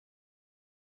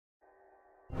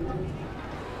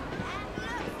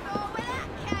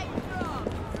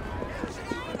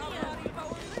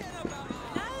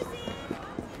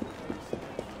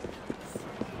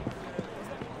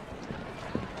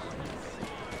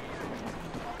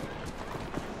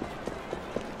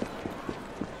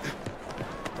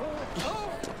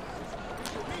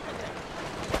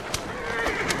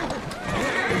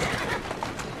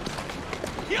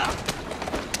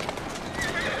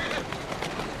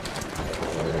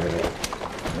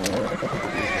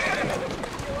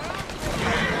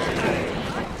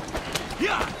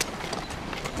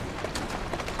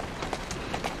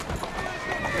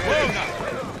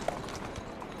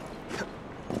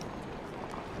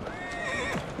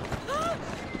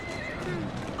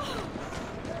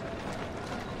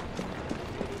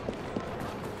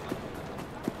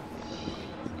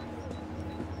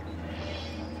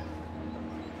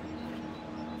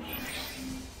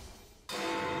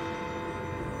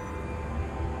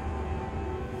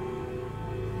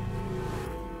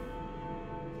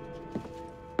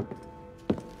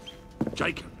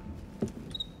Jacob.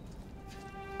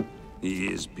 He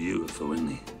is beautiful,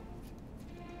 isn't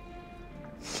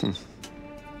he?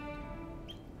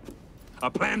 I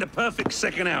planned a perfect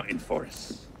second outing for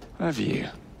us. Have you?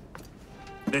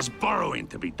 There's borrowing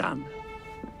to be done.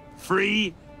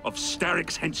 3 of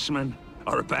Starrick's henchmen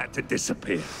are about to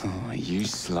disappear. Oh, you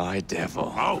sly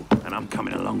devil. Oh, and I'm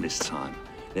coming along this time.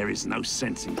 There is no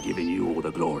sense in giving you all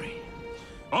the glory.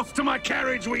 Off to my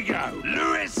carriage we go.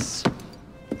 Lewis!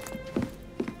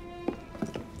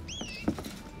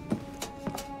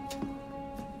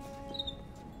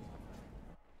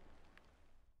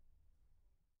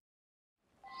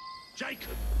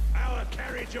 Jacob, our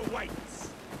carriage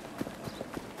awaits.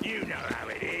 You know how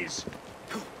it is.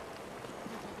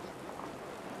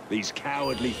 These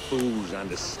cowardly fools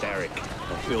under Starrick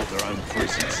have built their own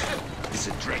prisons. It's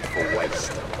a dreadful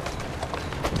waste.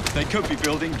 They could be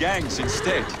building gangs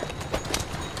instead.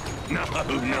 No.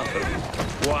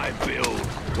 Why build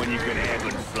when you can ebb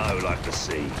and flow like the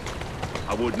sea?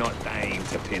 I would not deign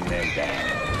to pin them down.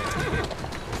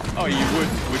 Oh, you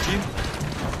would you?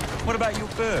 What about your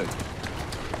bird?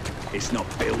 It's not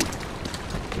built.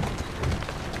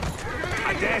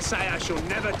 I dare say I shall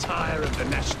never tire of the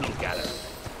National Gallery.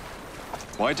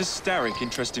 Why does Starrick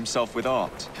interest himself with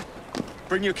art?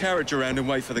 Bring your carriage around and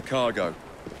wait for the cargo.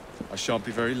 I shan't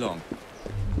be very long.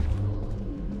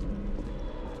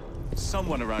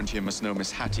 Someone around here must know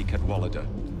Miss Hattie Cadwallader.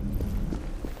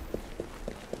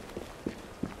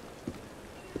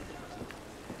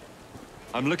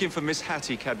 I'm looking for Miss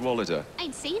Hattie Cadwallader.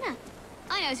 Ain't seen her.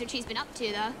 I knows what she's been up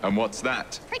to, though. And what's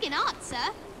that? Friggin' art,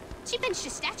 sir. She benched a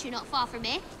statue not far from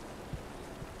here.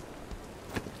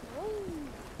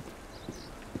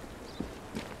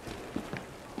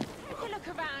 Take a look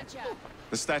around you.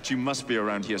 The statue must be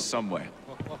around here somewhere.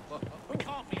 We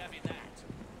can't be having that.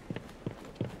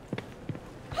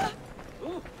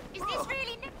 Is this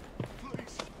really...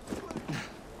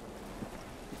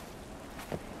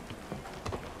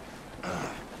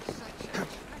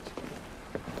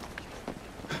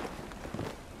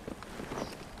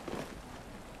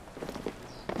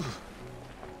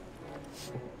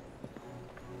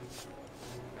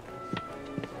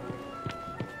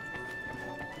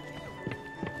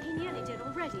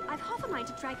 I've half a mind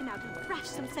to drag him out and thrash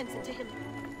some sense into him.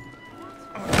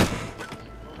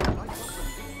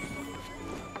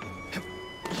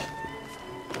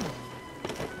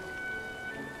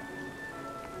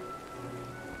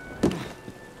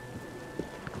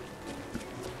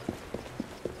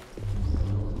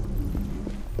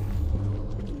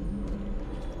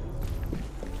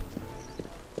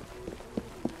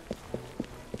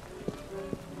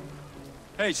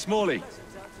 Hey, Smalley.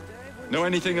 Know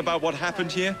anything about what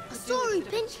happened here? I saw who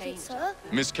pinched it, sir.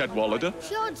 Miss Cadwallader?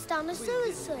 She hides down the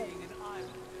sewers, sir.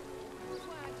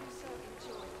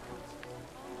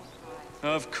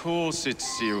 Of course it's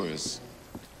sewers.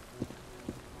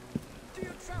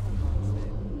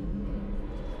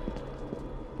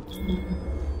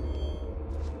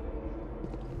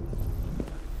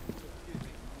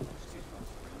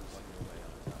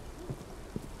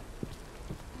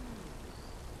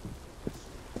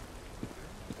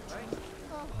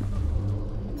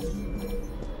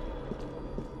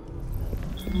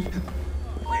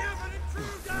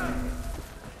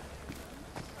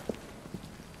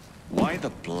 Why the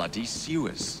bloody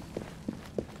sewers?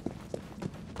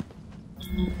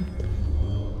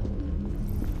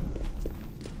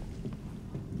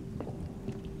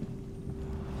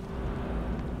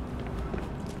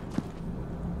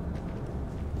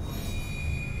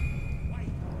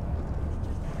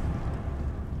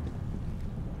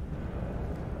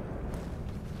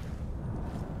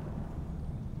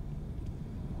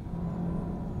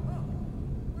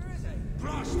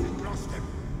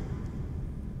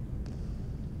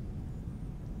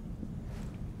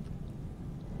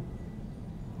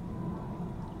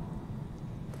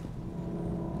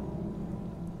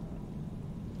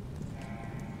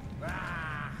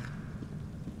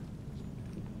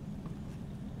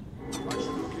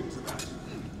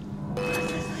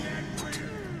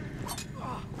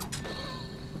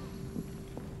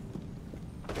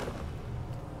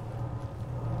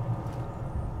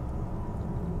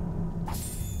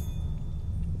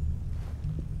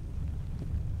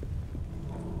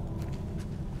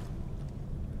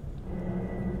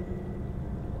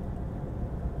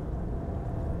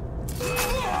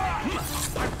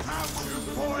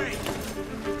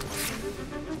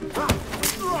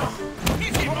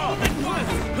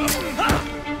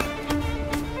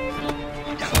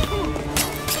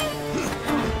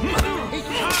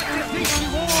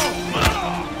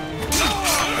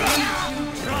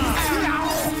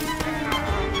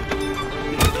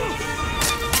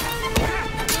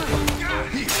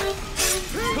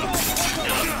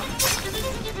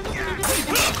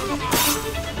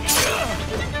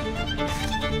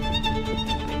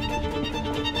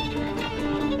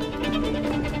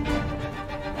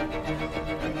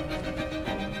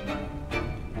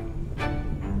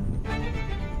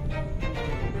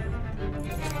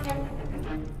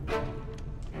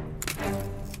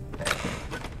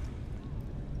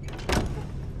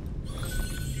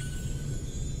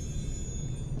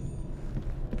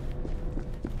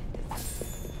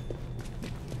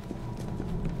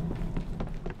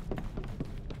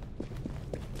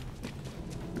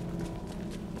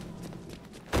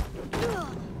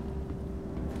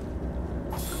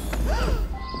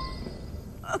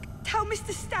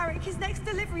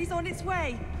 delivery's on its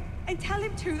way. And tell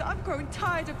him too that I've grown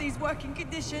tired of these working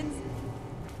conditions.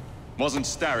 Wasn't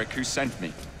Starrick who sent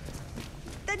me.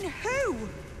 Then who?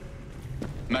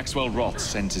 Maxwell Roth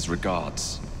sends his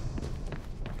regards.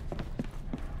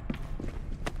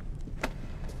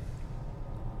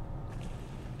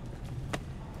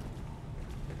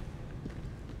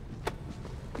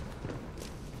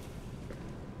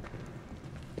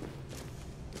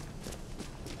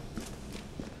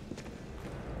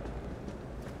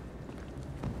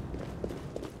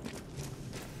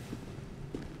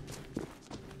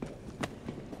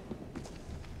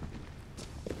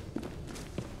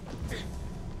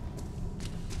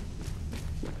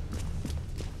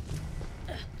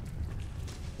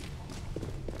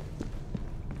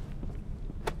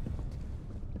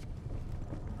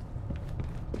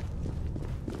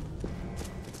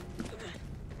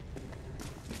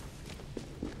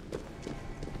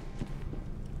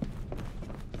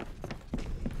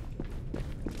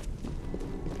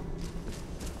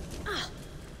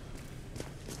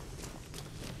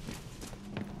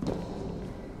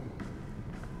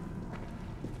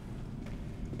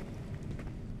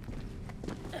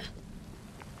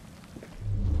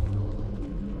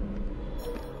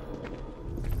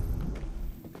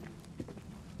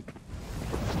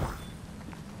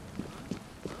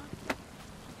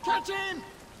 Catch him!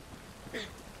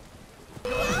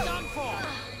 You're done for!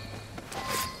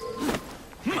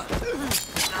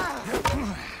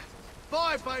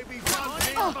 Bye, baby,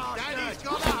 bunting! Daddy's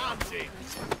got a hunting!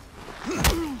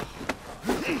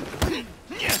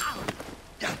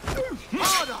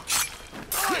 Harder!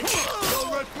 Right,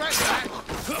 you'll regret that!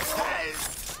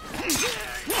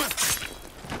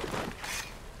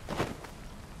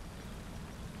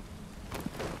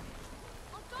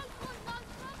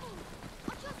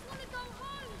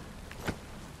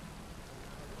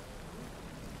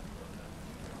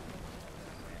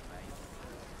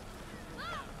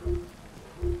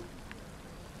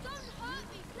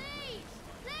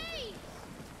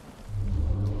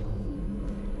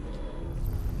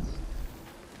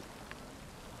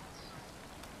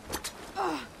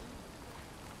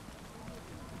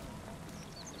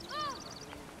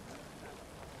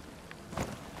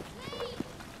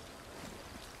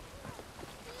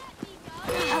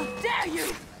 How dare you!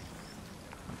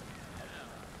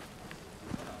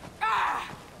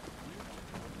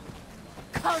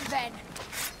 Come then!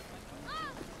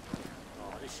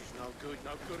 Oh, this is no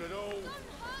good at all.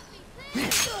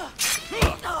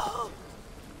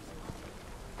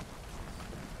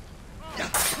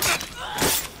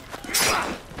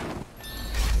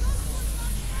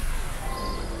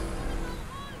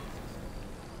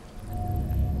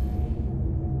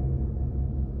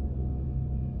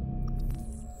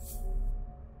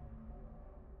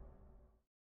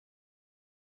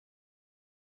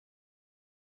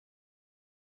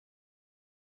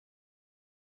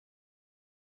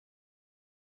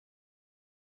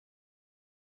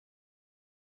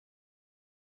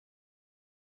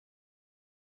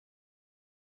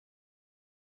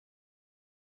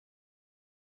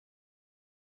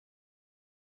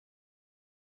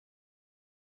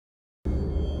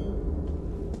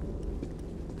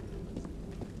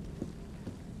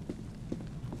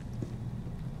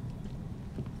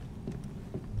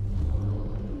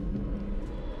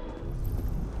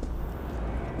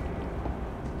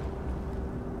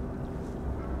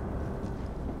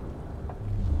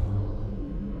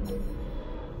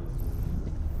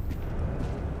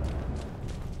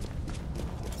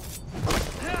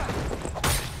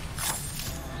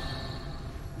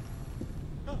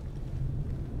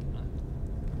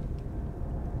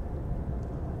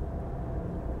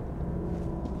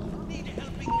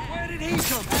 Where did he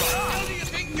come from? How do you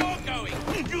think you're going?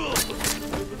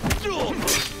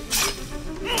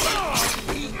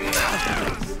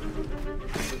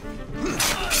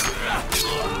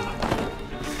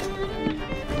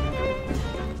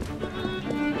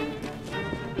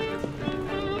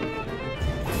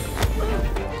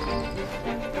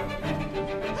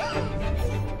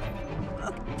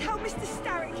 Tell Mr.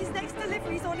 Starrick his next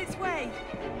delivery's on its way.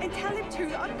 And tell him too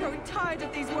that I'm growing tired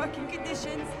of these working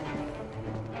conditions.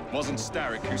 Wasn't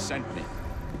Starrick who sent me.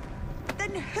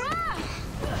 Then who?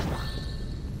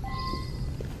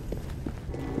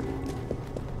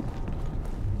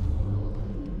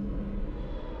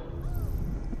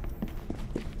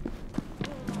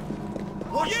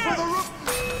 Watch for the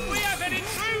roof! We have an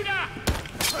intruder!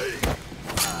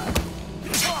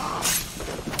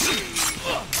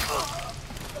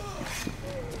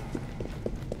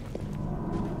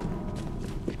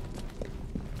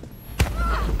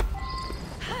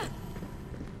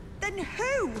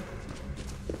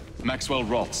 Maxwell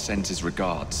Roth sends his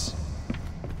regards.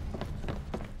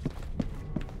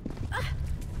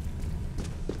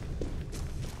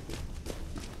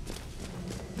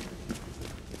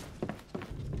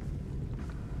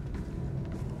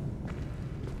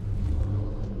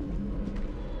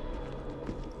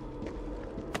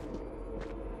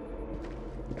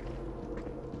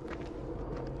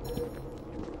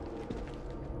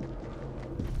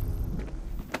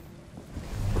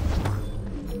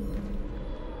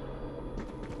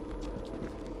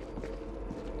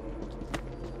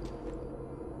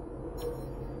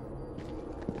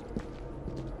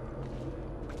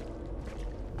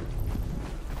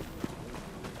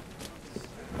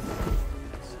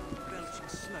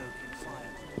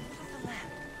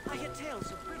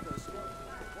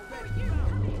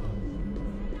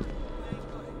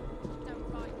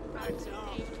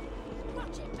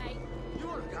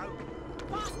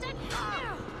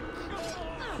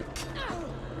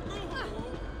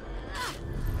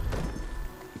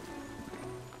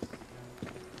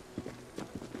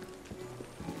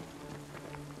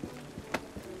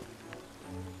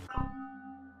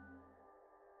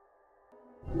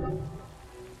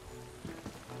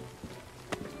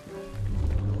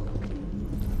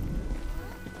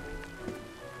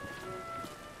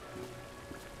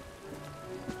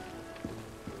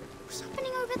 What's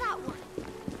happening over that one?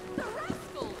 The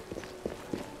rascal!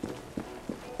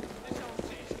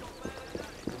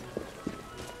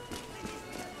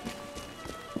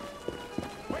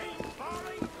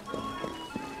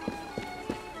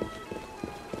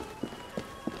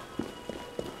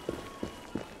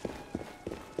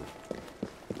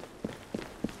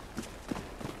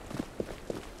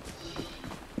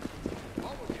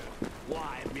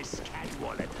 Why, Miss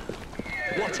Cadwallader,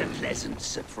 what a pleasant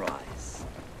surprise.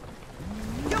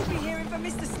 You'll be hearing from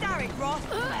Mr. Starrick, Roth.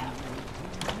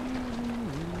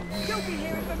 You'll be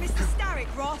hearing from Mr.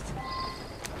 Starrick, Roth.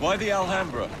 Why the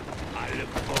Alhambra? I look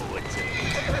forward to it.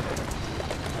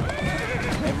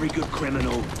 Every good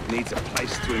criminal needs a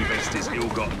place to invest his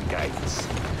ill-gotten gains.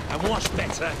 And what's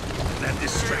better than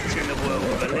distracting the world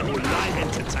with a little light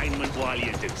entertainment while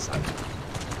you do so?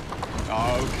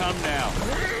 Oh, come now.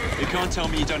 You can't tell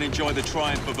me you don't enjoy the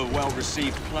triumph of a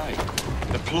well-received play.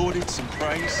 The plaudits and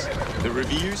praise, the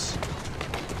reviews.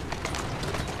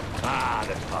 Ah,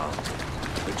 the park.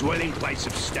 The dwelling place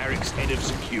of Starrick's head of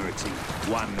security,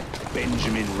 one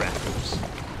Benjamin Raffles.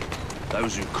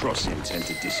 Those who cross him tend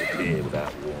to disappear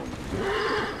without warning.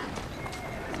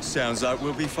 Sounds like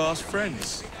we'll be fast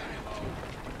friends.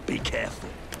 Be careful.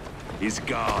 His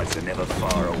guards are never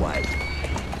far away.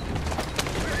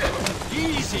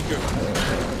 Easy, girl.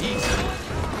 Easy.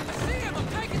 I see him! I'm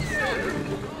taking the shot!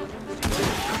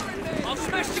 I'll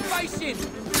smash your face in!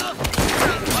 I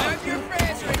hope your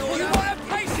affairs are in order! You want a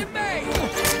place in me?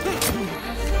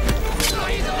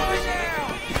 He's on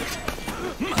now!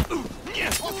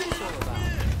 What's this all about?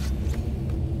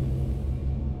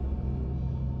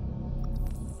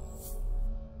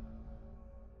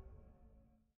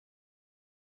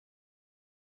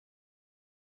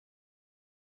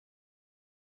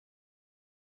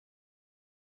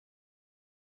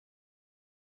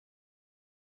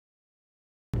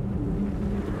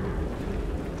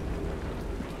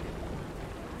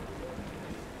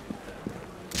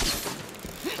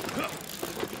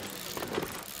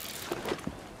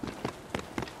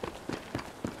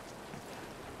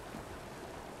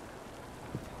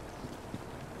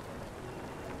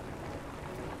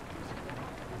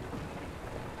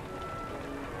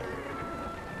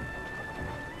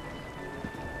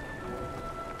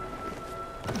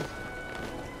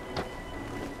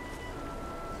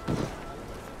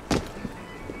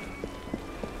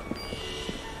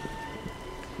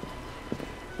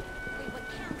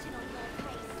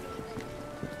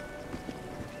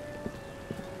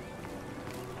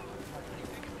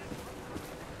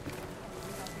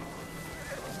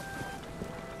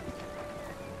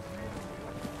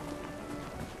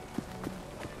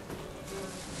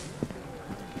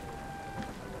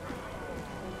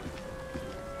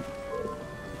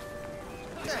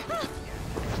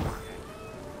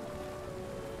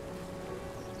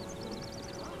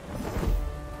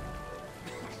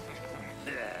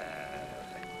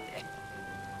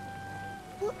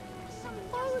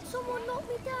 Why would someone knock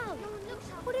me down?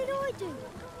 What did I do?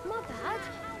 My bad.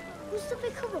 Was the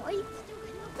vicar right?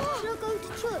 Should I go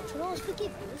to church and ask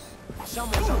forgiveness?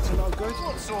 Someone's up to no good.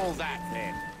 What's all that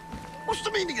then? What's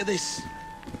the meaning of this?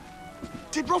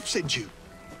 Did Roth send you?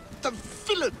 The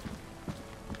villain?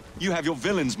 You have your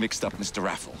villains mixed up, Mr.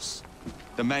 Raffles.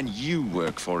 The man you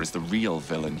work for is the real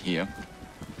villain here.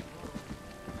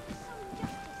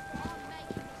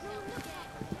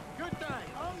 Good day.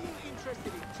 Are you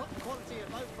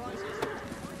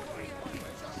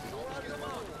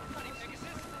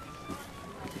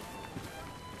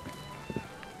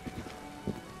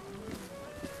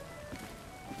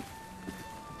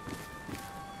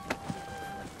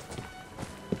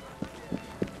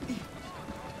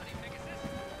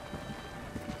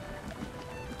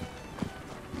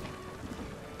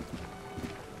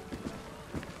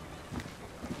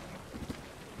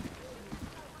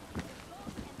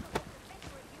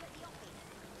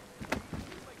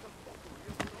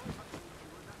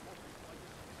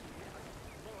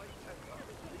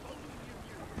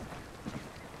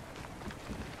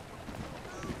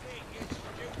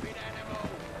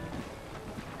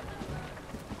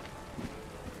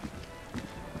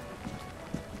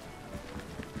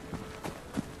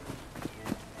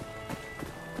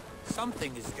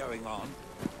something is going on.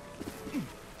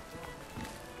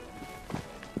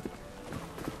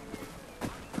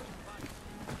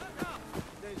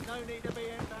 There's no need to be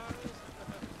embarrassed.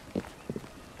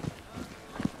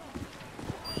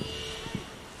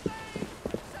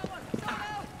 Someone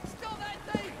help! Stop that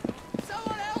thief!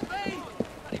 Someone help me!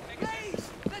 Please!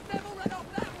 Let them all run off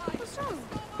that way! What's wrong?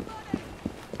 Stop my money!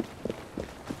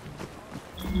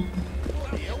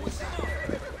 What the hell was that?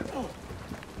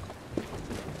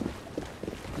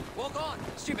 Walk on,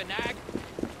 stupid nag!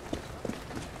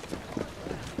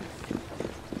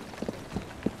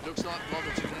 Looks like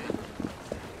poverty, man.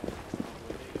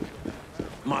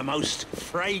 My most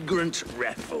fragrant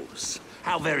Raffles.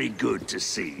 How very good to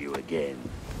see you again.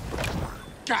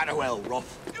 Go to hell,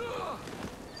 Roth.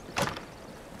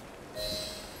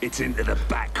 It's into the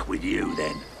back with you,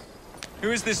 then. Who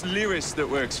is this lyrist that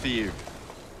works for you?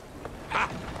 Ha!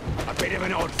 A bit of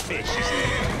an odd fish, isn't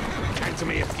it? Came to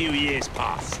me a few years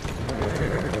past.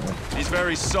 He's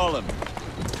very solemn.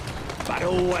 But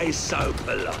always so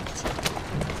polite.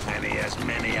 And he has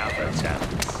many other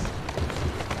talents.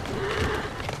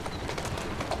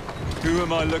 Who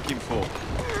am I looking for?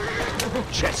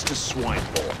 Chester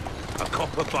Swinebourne. A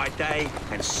copper by day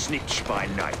and snitch by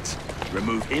night.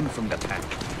 Remove him from the pack,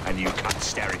 and you cut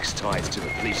Starrick's ties to the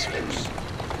police force.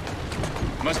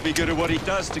 Must be good at what he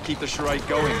does to keep the charade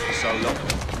going for so long.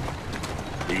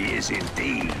 He is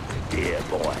indeed, dear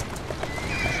boy.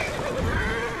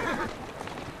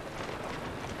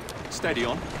 Steady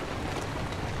on.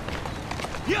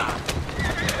 Yeah!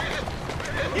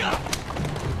 Yeah!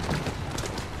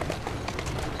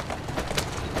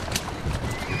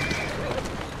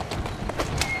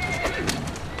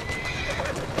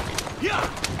 Yeah!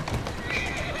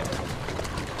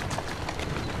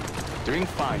 Doing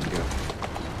fine, girl.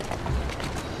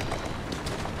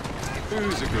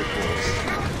 Who's a good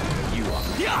horse? You are.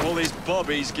 Yeah! All these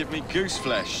bobbies give me goose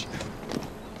flesh.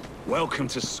 Welcome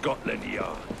to Scotland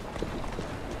Yard.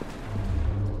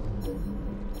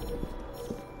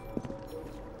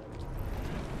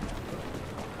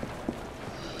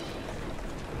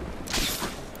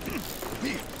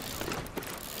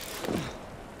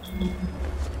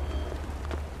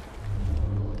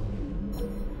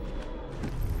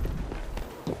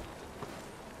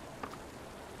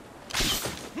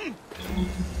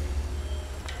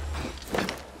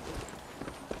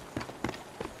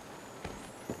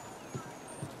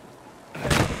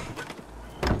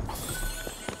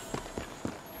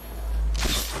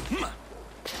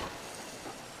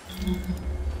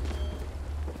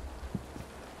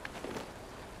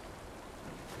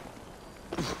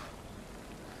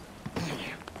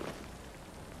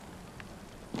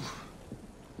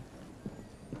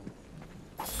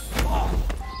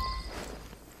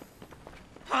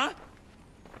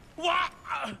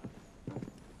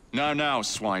 Now,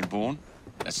 Swinebourne.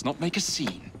 Let's not make a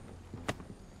scene.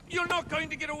 You're not going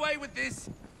to get away with this!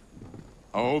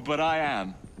 Oh, but I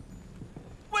am.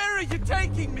 Where are you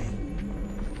taking me?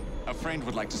 A friend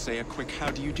would like to say a quick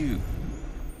how do you do.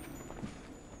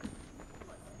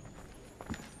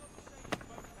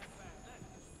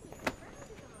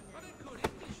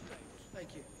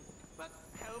 Thank you. But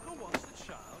Helga wants the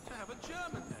child to have a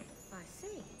German name. I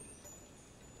see.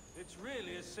 It's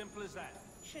really as simple as that.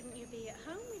 Shouldn't you be at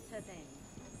home with her then?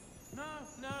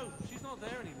 No, she's not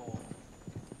there anymore.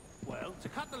 Well, to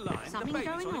cut the line, Something the baby's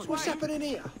going on on? its What's way. happening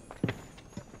here?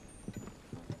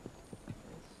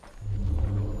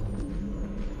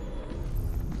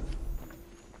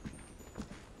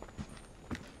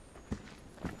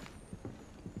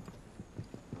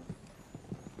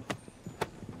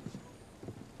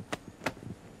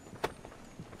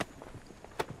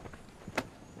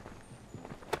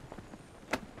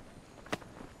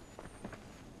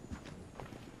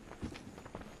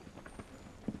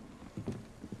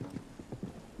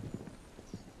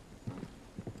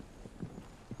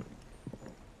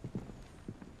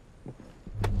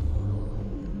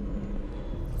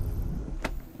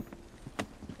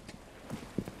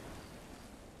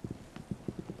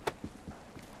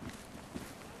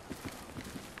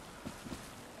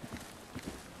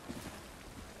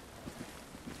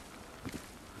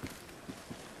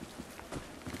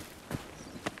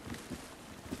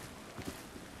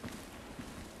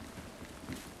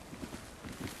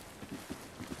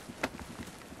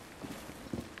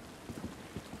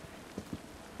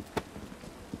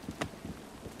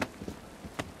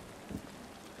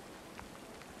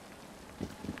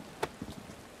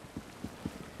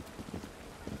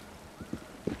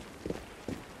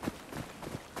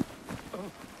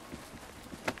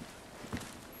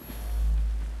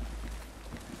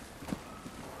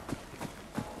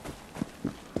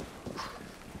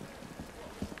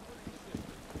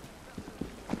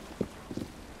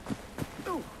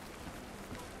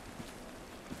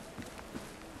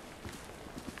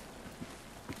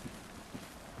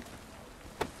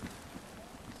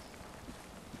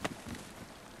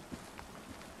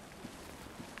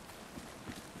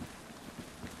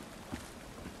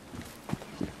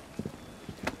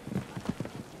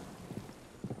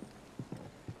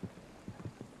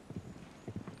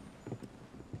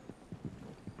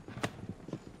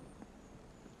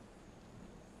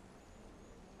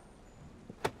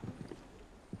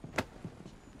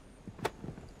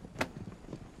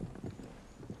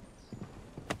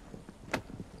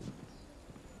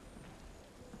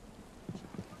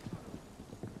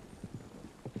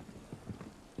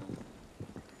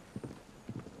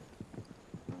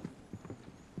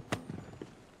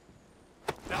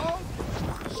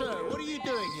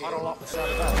 here. I don't like the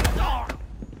sound of that.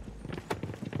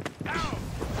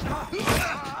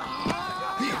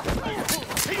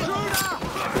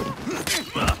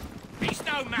 He's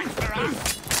no match for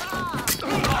us.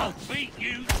 I'll beat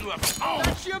you to a pulp.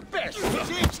 That's your best, is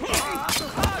it?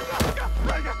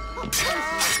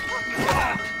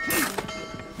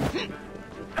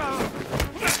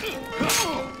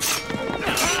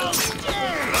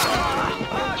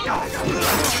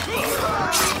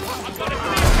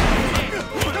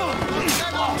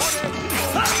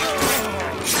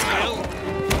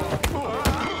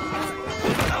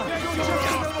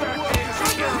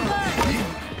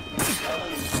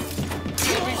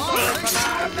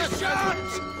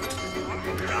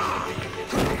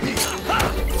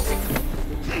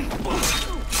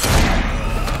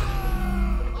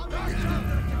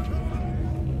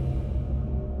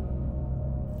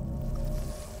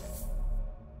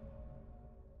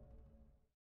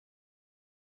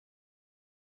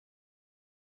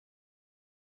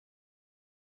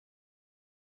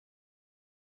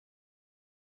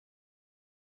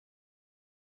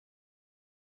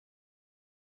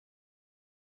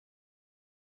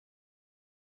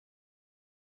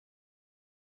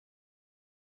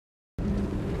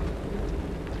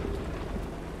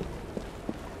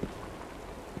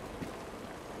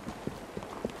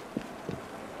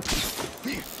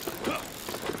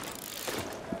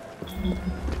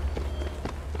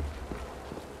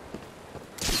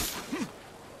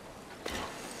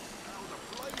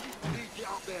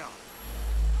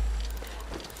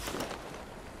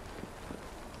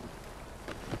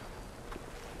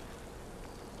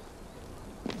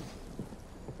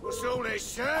 What's all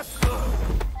this, Chef?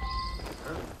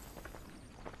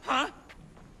 Huh?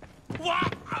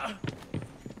 What?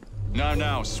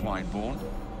 Now, Swineborn.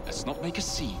 Let's not make a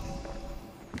scene.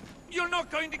 You're not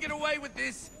going to get away with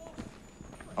this.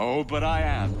 Oh, but I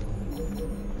am.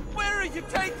 Where are you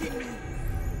taking me?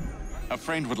 A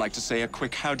friend would like to say a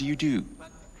quick how do you do.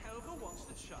 But Helga wants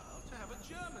the child to have a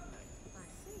German name. I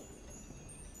see.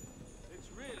 It's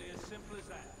really as simple as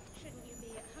that. Shouldn't you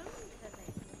be at home with her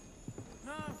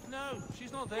then? No,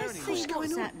 she's not there Let's anymore. see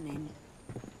what's happening.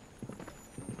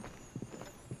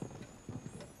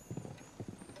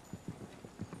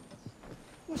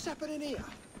 What's happening here?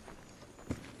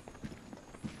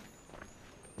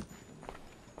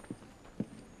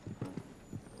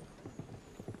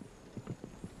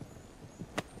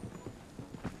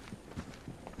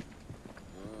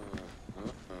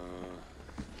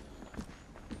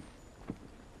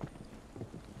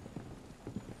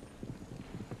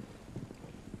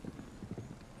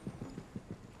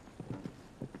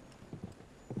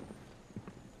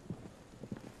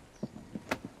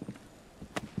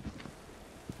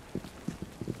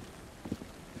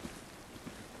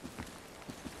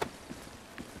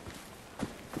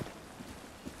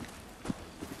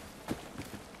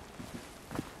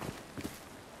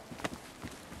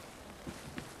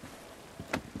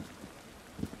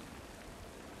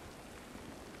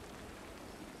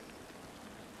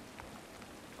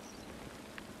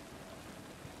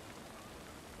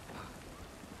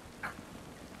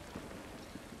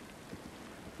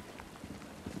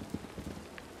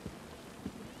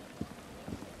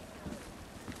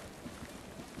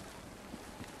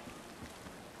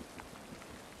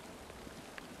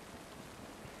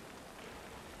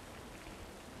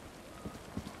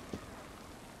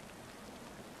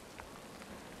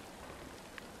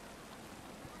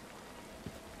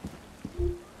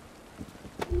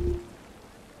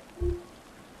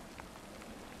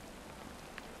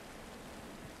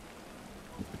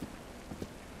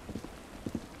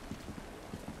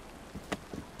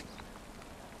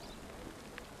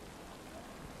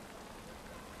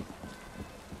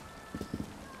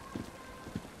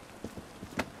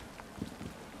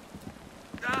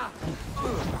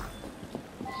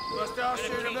 Must ask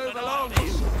you to move along.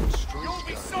 You'll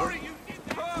be sorry you did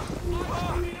that.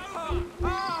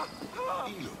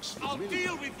 He looks I'll familiar.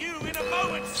 deal with you in a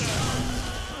moment, sir.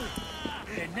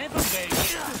 They're never there.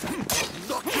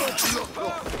 Knock your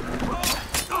block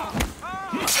off!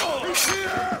 He's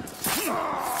here!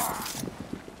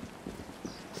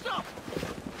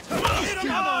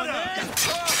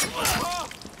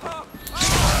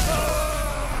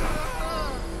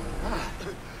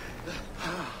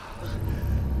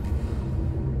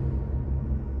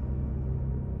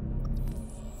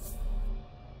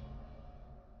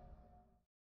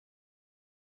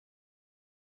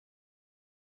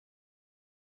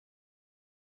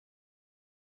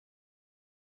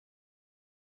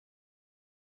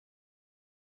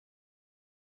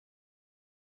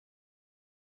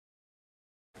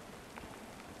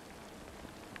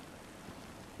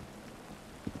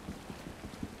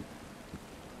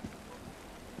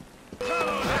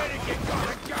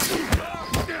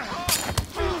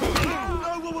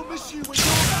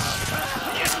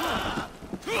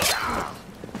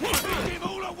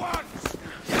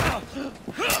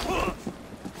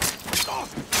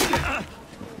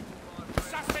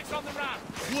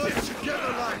 Work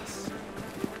together, lads!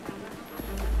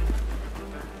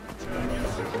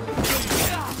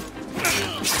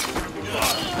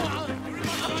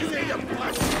 You need a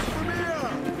blast from here!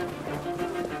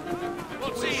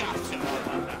 What's he after?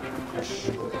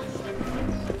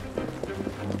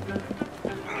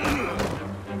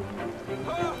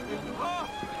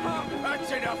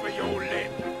 That's enough of your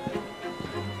lip.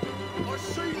 I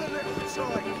see the little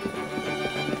tight!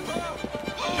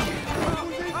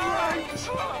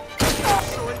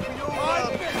 Sorry for your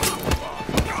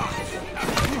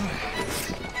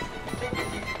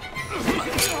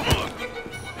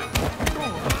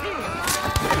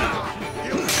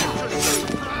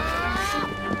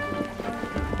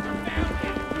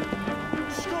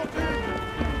Stop him!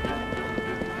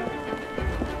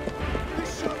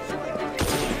 This shot's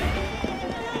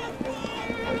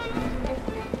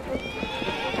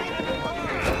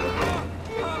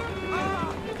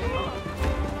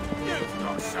You've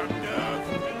got some nerve.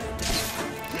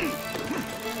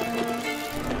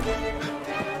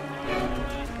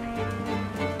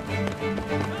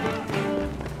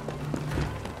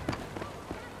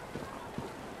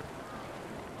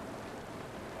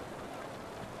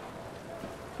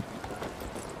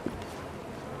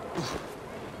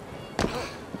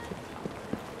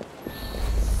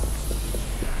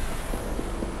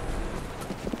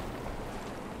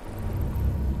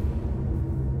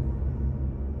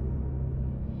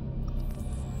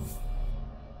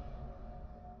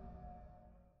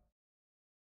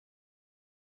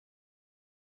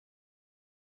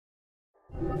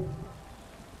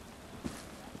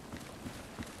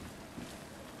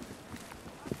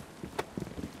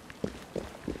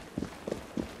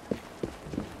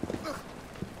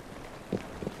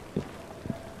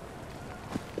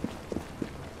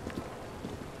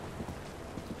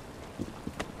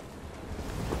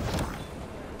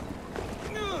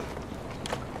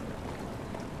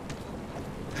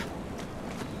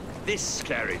 This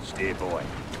carriage, dear boy.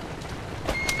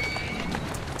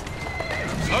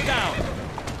 Slow down!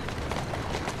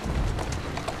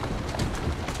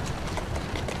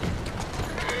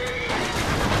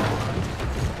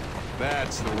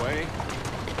 That's the way.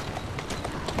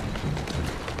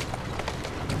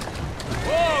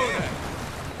 Whoa there!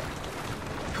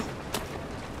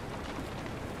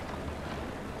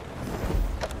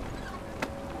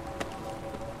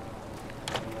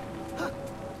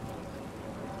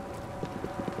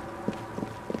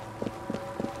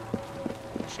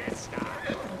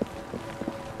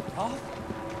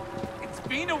 It's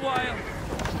been a while.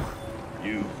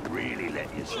 You've really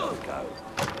let yourself go.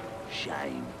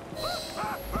 Shame.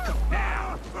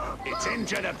 Now, it's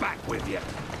into the back with you.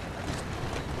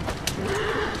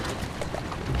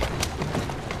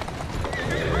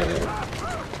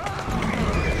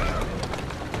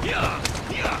 Yeah,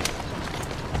 yeah.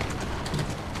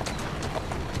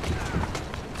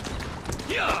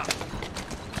 Yeah.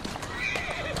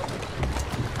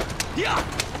 Yeah.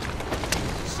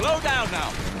 Slow down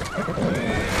now!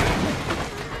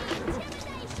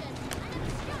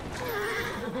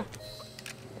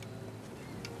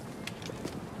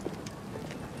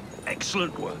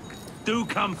 Excellent work. Do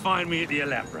come find me at the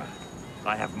Alhambra.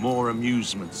 I have more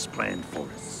amusements planned for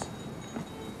us.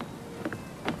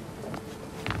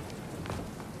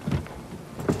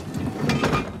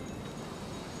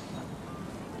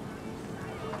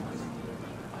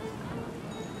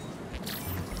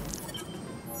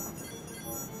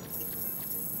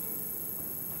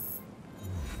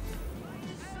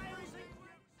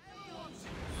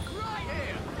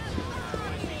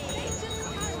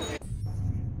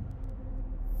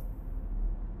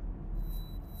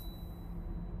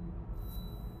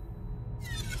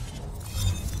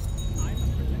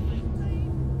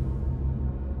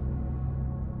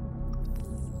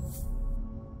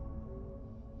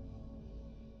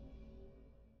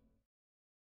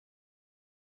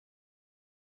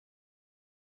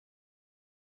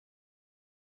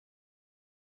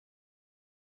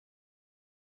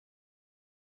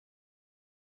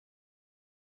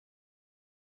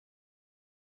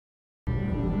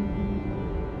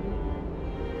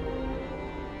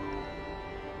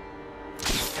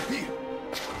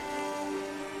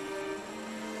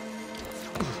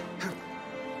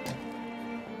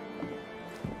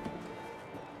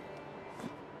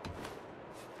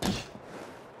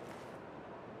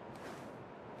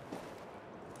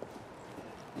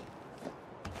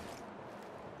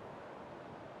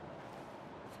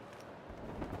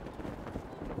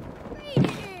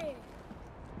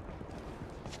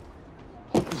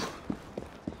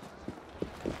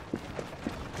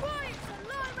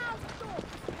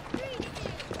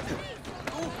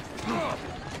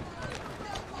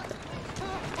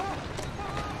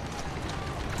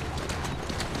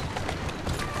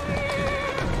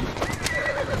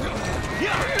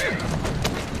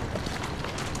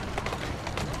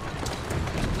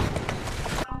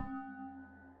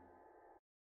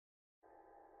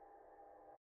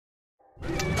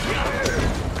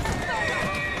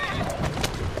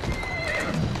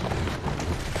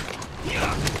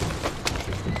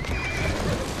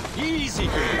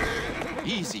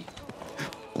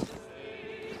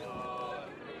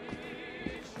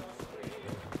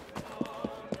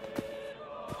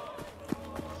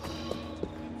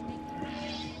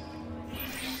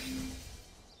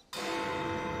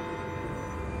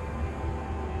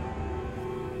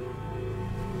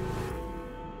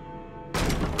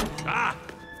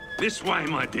 This way,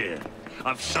 my dear.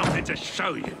 I've something to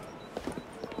show you.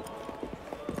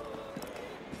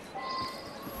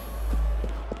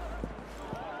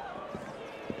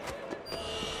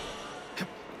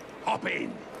 Hop in.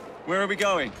 Where are we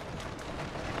going?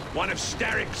 One of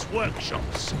Starrick's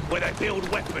workshops, where they build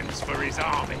weapons for his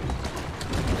army.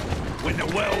 When the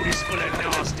world is full of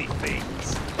nasty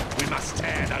things, we must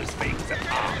tear those things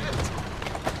apart.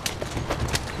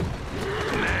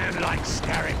 A man like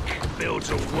Starrick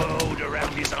builds a world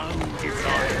around his own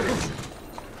desires.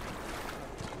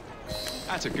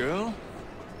 That's a girl.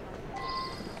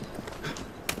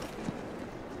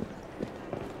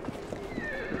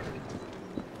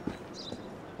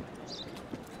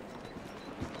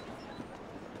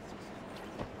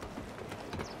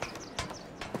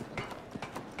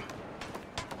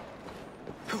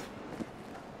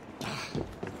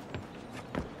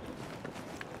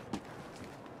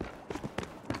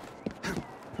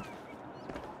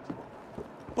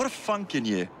 What a funk in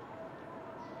you.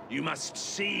 You must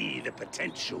see the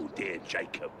potential, dear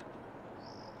Jacob.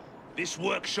 This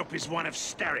workshop is one of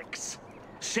Starrick's.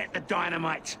 Set the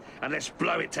dynamite and let's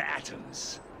blow it to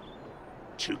atoms.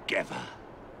 Together.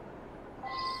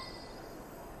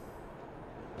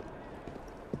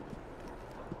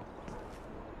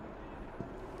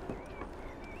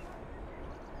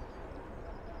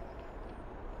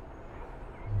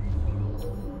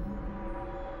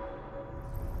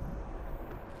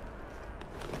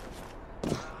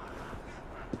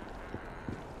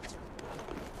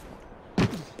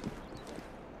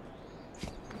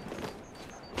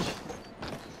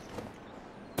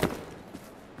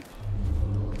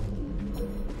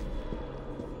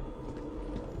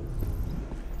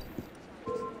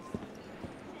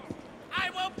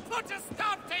 Put a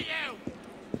stop to you!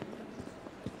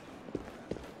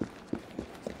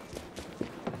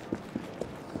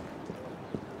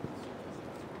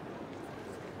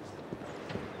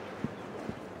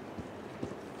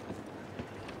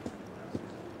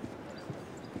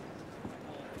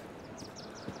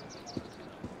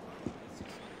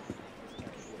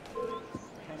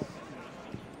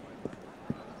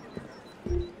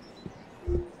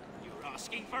 You're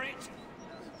asking for it?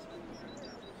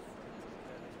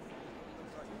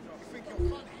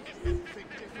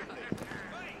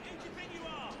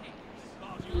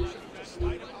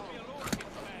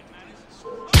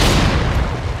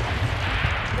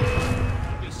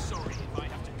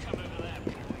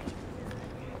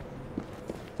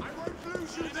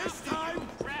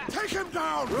 Take him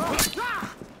down!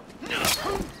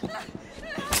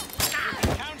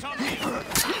 Count on me!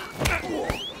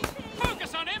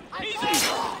 Focus on him! He's in!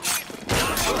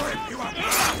 You are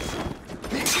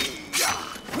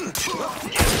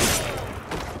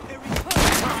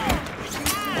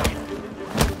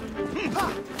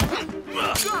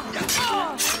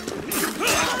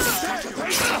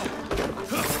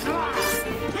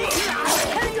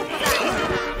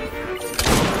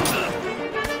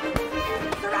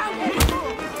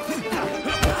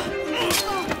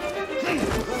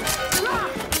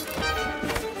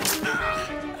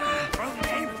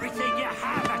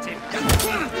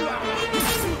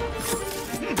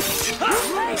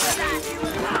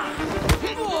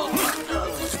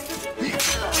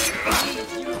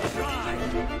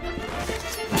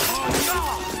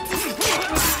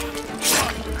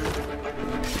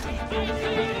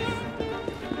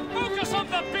Focus on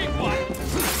the big one!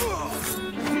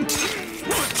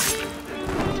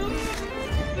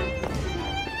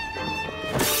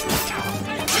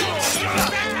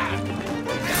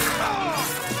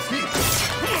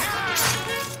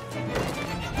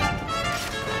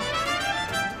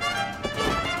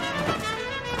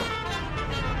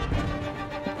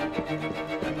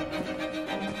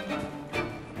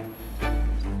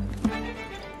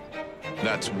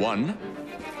 That's one.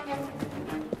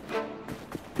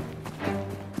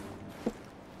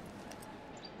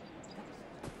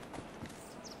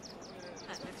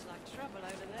 That looks like trouble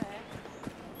over there.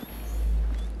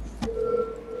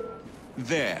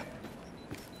 There.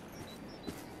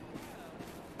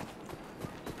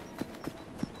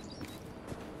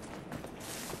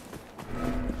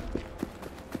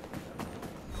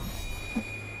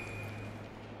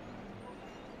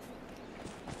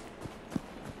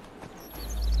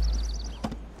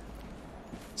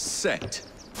 Set.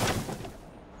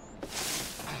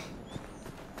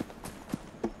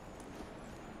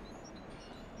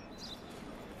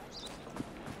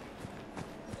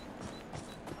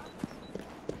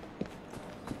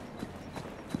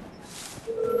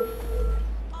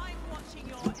 I'm watching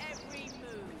your every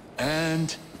move.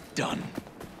 And done.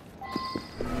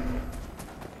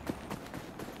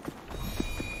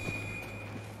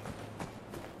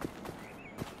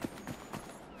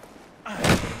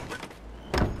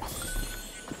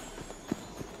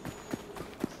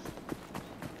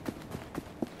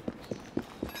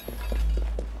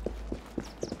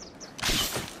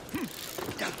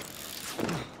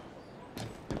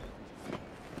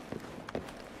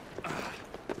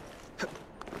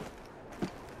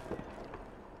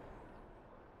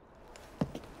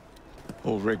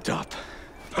 All rigged up.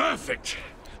 Perfect!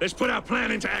 Let's put our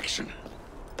plan into action.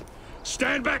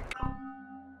 Stand back!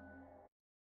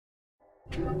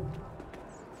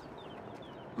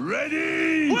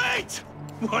 Ready! Wait!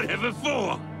 Whatever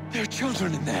for? There are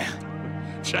children in there.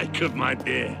 Jacob, my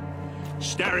dear.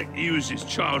 Starrick uses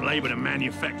child labor to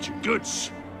manufacture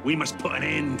goods. We must put an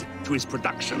end to his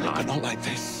production line. Not like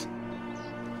this.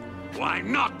 Why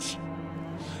not?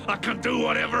 I can do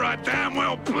whatever I damn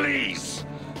well please.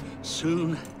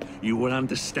 Soon, you will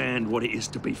understand what it is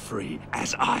to be free,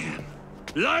 as I am.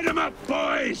 Light 'em up,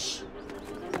 boys!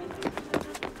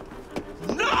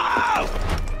 No!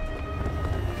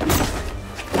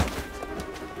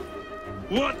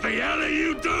 What the hell are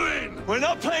you doing? We're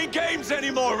not playing games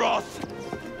anymore, Roth!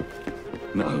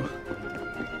 No,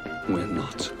 we're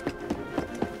not.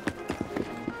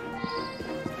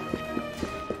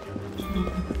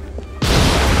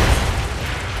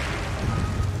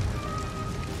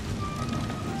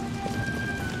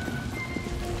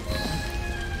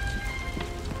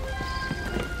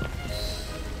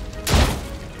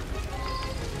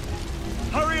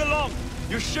 Hurry along!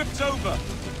 Your shift's over!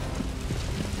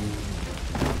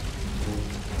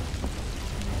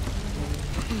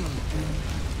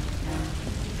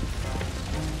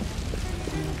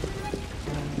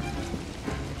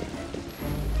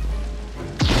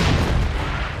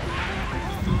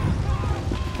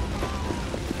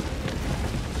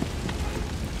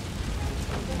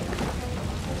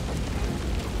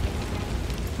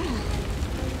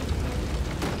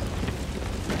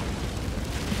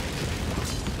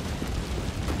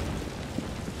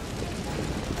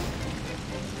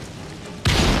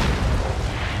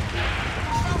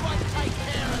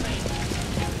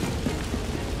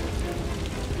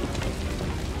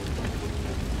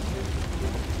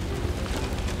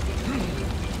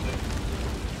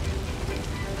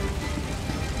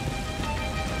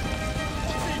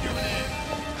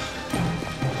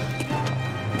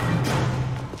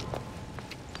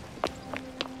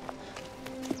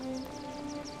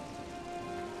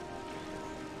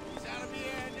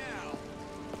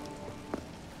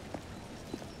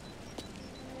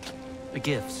 A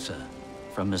gift, sir,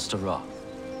 from Mr. Roth.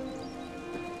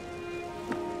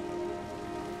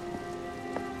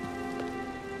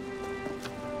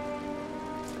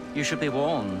 You should be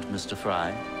warned, Mr.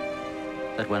 Fry,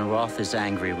 that when Roth is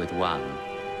angry with one,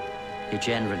 he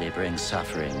generally brings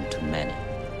suffering to many.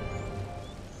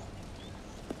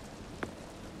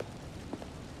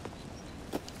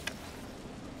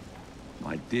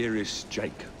 My dearest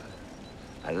Jacob,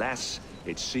 alas,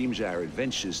 it seems our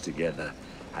adventures together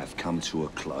have come to a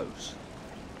close.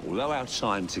 Although our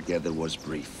time together was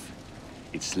brief,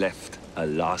 it's left a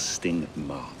lasting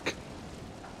mark.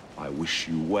 I wish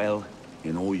you well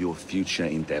in all your future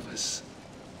endeavors.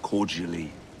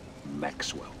 Cordially,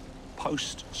 Maxwell.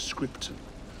 Post-scriptum.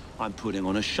 I'm putting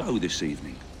on a show this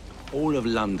evening. All of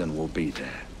London will be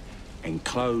there.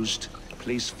 Enclosed,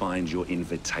 please find your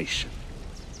invitation.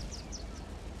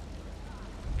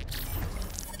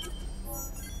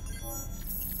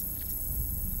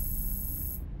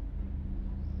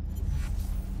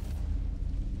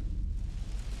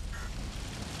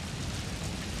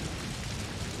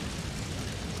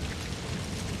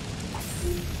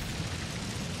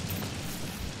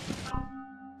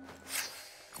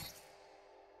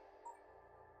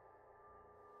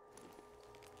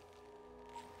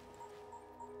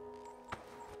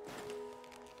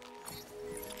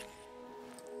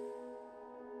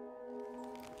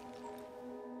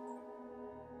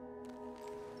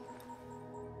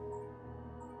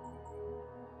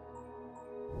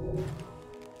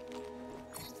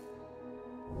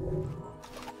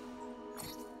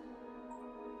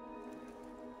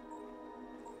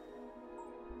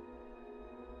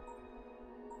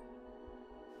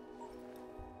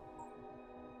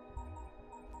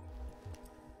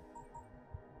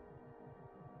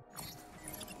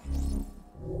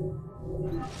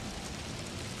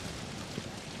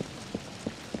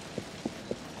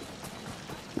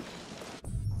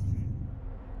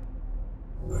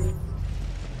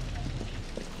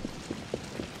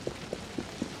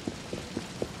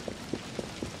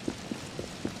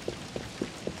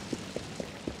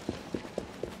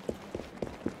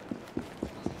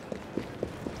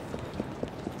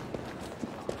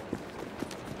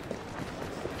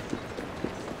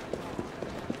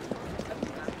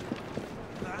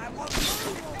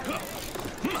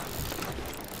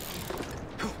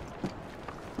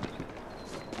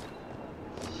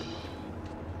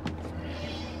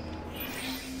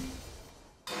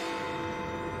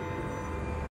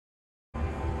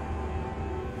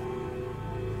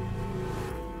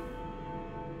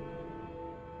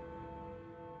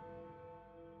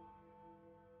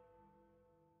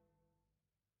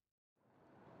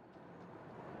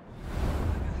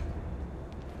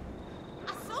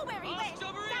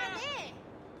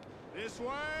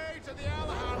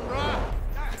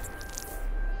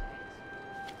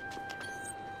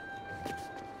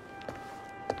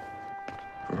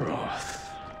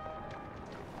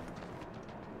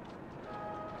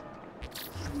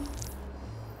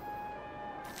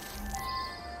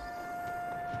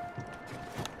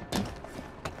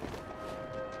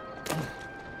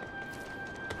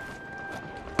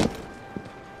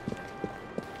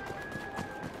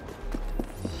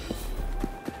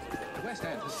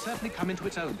 certainly come into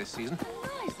its own this season.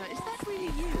 Liza, is that really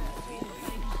you?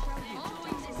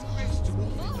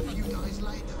 A few days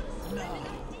later. No.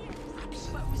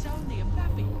 But it was only a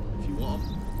baby. If you want.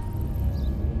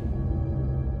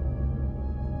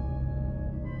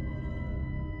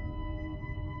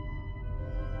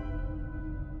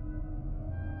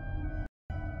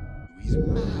 He's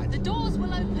mad. The doors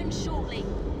will open shortly.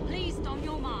 Please don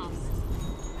your masks.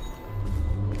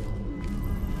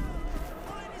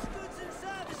 Finest goods and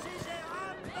services at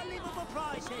unbelievable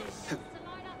prices.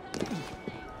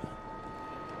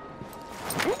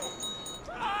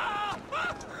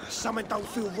 Something don't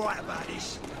feel right about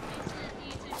this.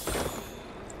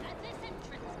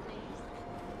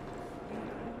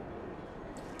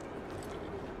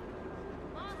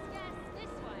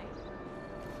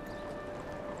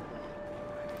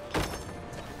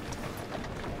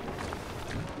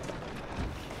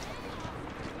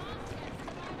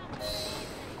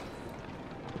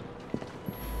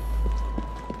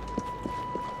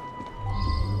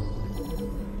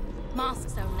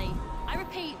 Masks only. I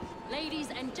repeat, ladies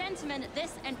and gentlemen,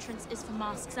 this entrance is for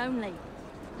masks only.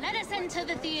 Let us enter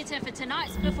the theatre for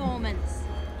tonight's performance.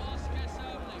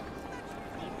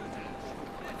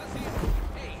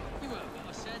 Hey, you heard what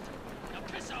I said. Now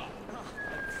piss off.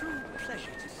 True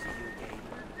pleasure to see you again.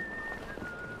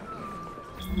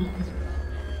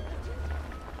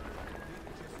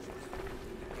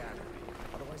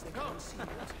 Otherwise they can't see it.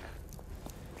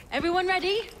 Everyone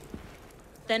ready?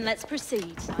 Then let's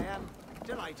proceed. I am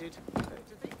delighted to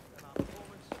think that our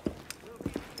performance will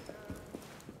be...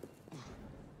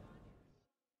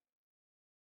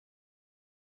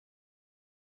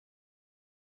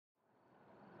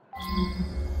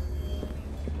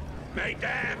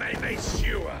 Mesdames et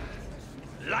messieurs,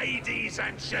 ladies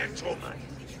and gentlemen,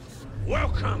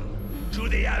 welcome to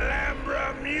the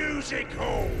Alhambra Music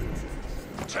Hall.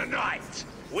 Tonight,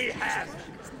 we have,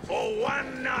 for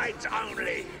one night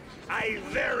only, a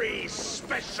very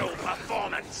special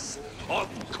performance of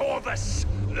Corvus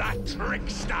the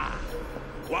Trickster.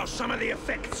 While some of the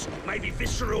effects may be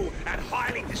visceral and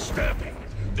highly disturbing,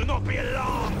 do not be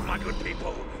alarmed, my good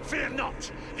people. Fear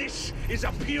not. This is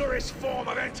a purest form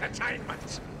of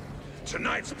entertainment.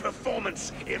 Tonight's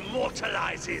performance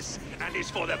immortalizes and is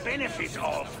for the benefit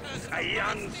of a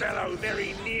young fellow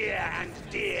very near and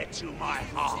dear to my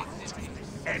heart.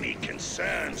 Any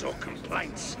concerns or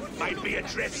complaints may be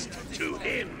addressed to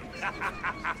him.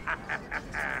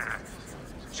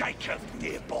 Jacob,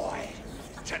 dear boy,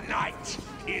 tonight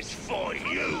is for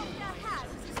you.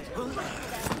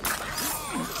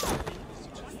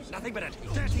 Nothing but a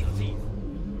dirty thief.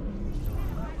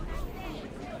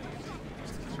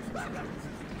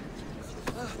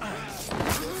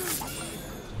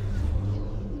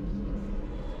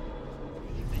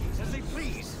 As they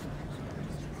please.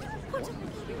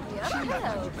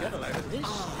 Get a load of this.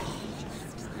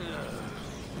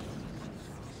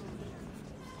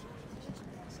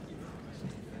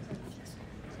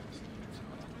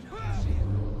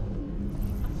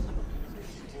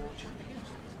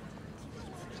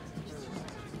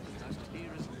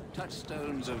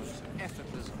 Touchstones of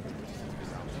effortless.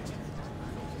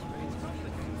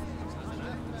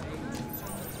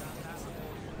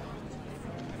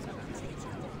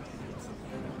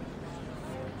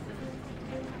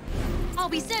 I'll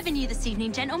be serving you this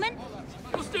evening, gentlemen.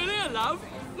 You're still here, love?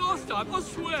 Last time, I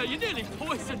swear, you nearly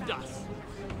poisoned us.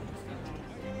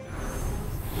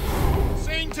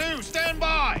 Scene 2, stand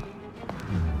by!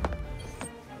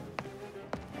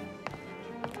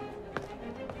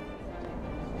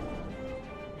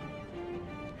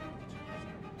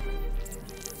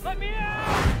 Let me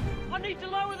out! I need to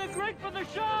lower the grid for the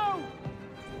show!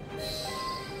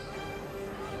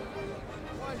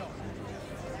 Why not?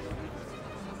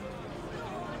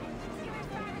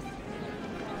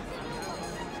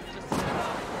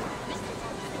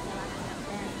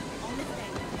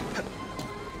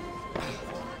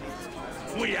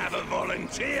 We have a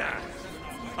volunteer.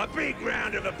 A big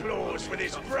round of applause for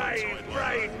this brave,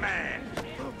 brave man.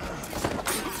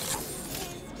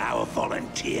 Our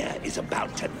volunteer is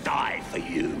about to die for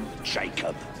you,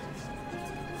 Jacob.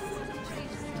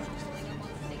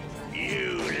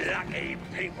 You lucky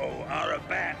people are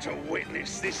about to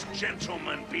witness this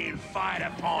gentleman being fired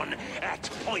upon at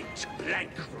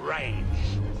point-blank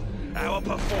range. Our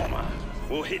performer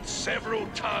will hit several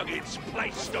targets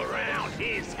placed around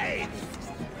his head.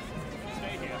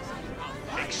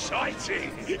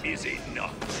 Exciting, is it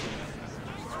not?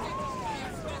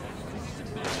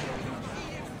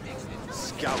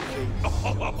 Skulking.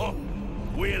 Oh,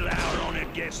 will our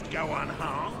honored guest go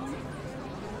unharmed?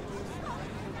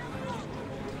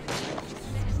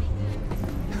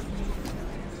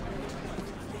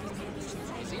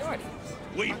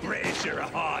 guess you're a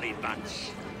hardy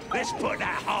bunch. Let's put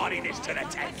that hardiness to the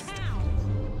test.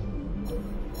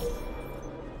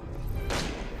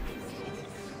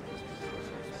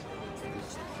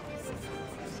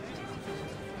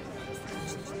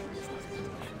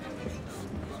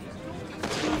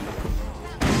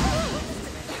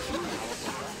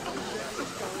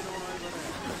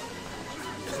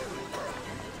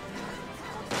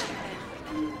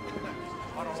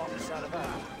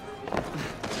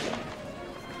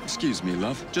 Excuse me,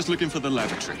 love. Just looking for the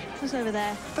lavatory. What's over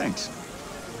there? Thanks.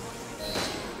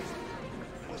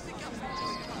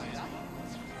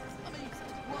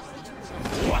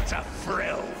 What a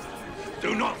thrill!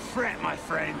 Do not fret, my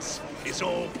friends. It's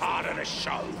all part of the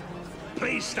show.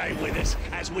 Please stay with us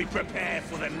as we prepare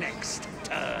for the next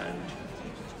turn.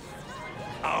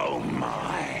 Oh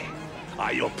my!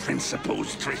 Are your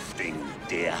principles drifting,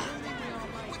 dear?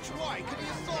 Which way? Could be a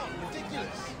thought.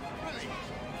 Ridiculous. Really?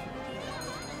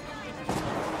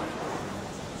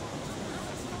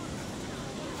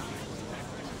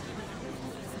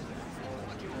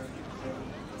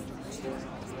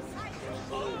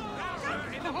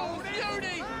 In the hole,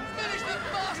 Beauty! Finish the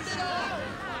bastard off!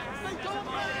 They gone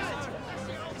mad!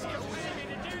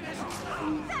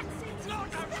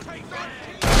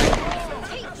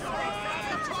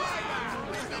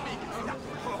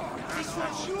 This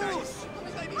one's yours.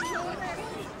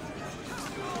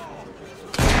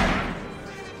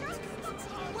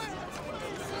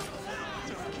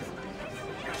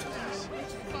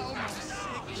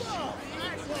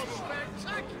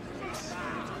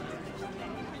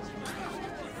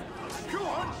 Come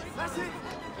on, that's it.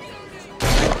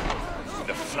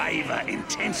 The flavor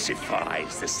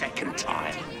intensifies the second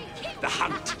time. The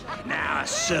hunt, now a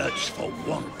search for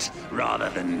want rather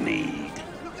than need.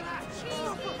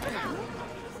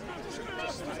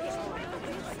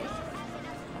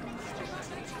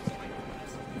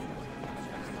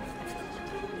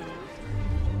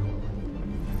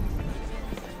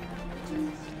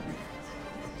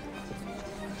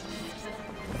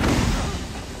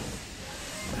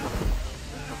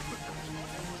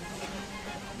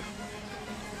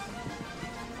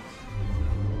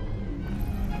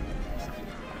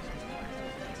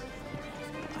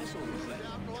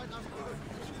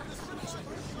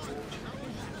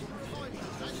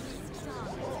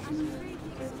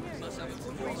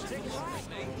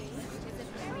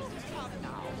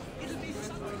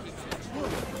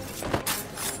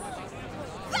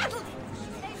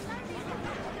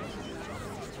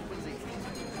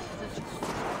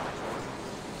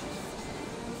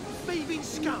 Thieving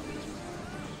scum!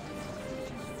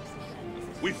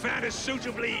 We found a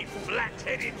suitably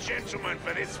flat-headed gentleman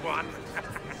for this one.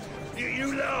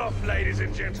 You laugh, ladies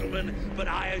and gentlemen, but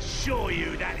I assure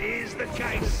you that is the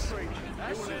case.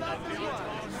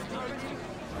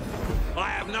 I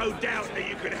have no doubt that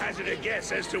you could hazard a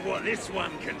guess as to what this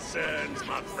one concerns,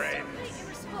 my friends.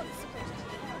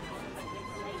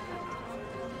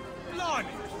 Blimey!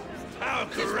 Our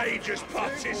courageous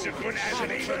participant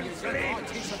hasn't even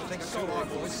flinched.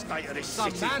 State of this Some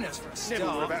city. manners for a Never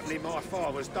would have start. happened in my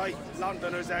father's day.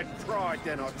 Londoners had pride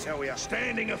then, I tell you.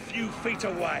 Standing a few feet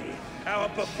away, our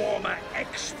performer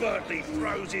expertly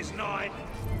throws his knife.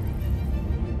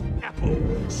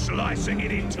 Apple, slicing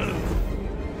it in two.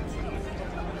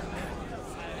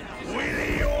 Will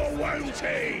he or won't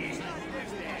he?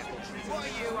 What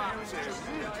are you up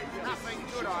to? Nothing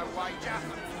good, I wager.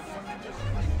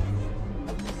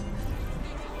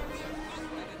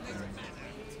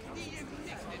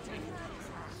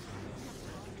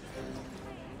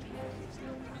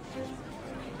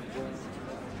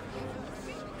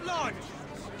 Blimey!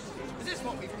 Is this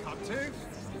what we've come to?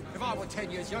 If I were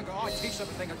 10 years younger, I'd teach them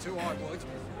a thing or two, I would.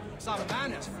 Some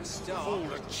manners for a start. All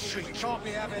the cheek. We can't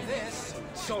be having this.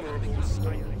 Tolerable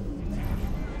state of it.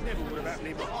 Never would have happened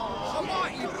in my... I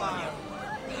might you blow.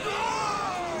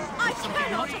 I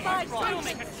cannot abide I'll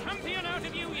make a champion out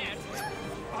of you yet.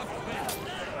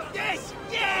 Yes!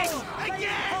 Yes!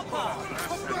 Again!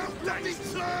 About bloody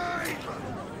time!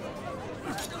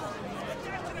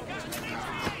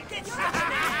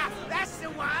 That's the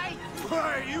way!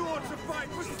 Hey, you ought to fight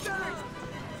for Stag!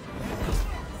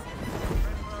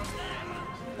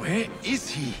 Where is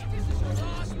he?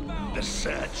 The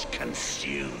search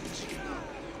consumes you.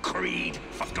 Creed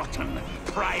forgotten,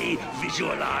 prey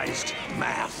visualized,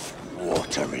 mouth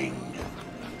watering.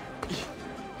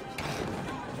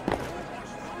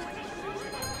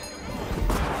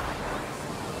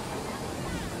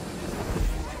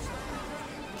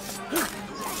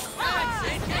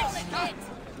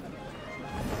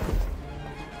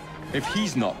 If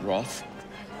he's not Roth,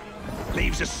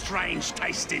 Leaves a strange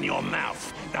taste in your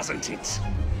mouth, doesn't it?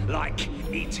 like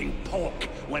eating pork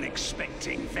when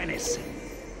expecting venison.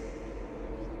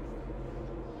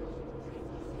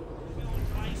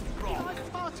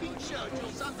 Party in church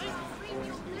or something?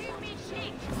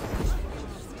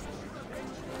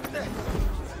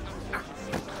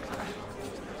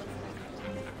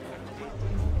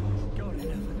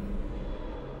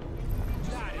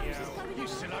 You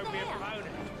still owe me a boner.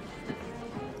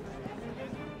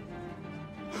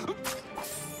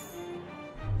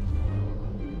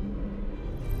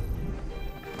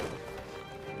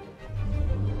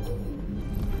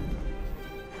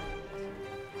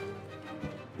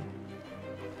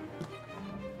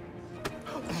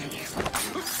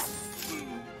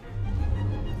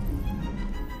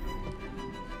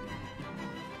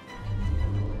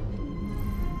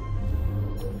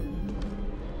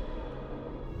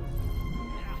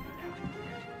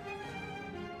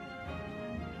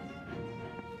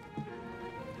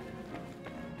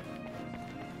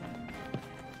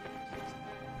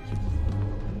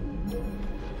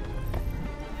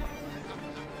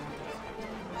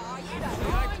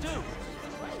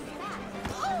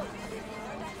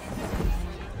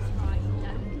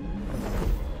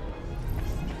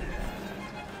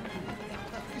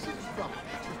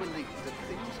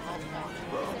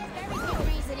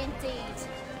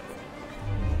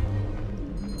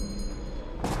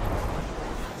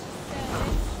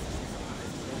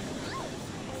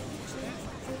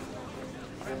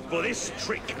 For this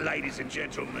trick, ladies and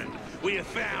gentlemen, we have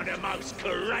found a most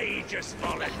courageous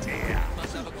volunteer.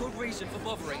 Must have a good reason for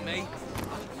bothering me.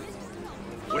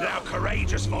 With our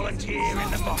courageous volunteer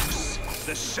in the box,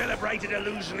 the celebrated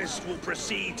illusionist will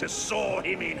proceed to saw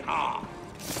him in half.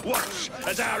 Watch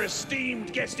as our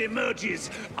esteemed guest emerges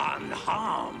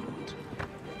unharmed.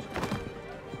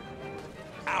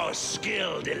 Our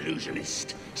skilled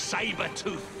illusionist,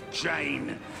 Saber-Tooth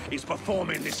Jane, is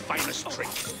performing this famous trick.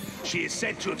 She is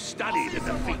said to have studied at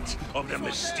the feet of the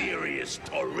mysterious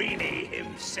Torini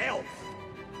himself.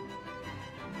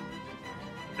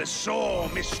 The saw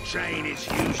Miss Jane is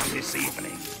using this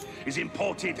evening is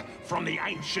imported from the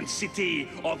ancient city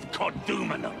of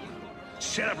Kodumanal,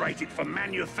 celebrated for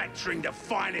manufacturing the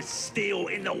finest steel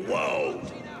in the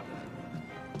world.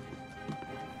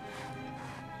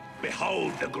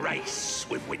 Behold the grace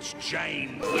with which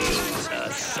Jane wields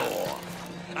her saw.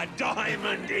 A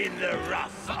diamond in the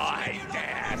rough, I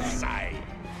dare say.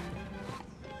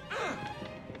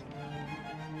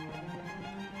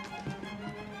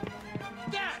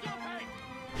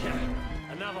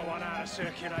 Another one out of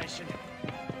circulation.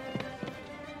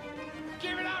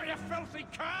 Give it up, you filthy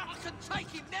cur! I can take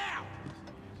him now!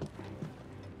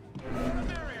 The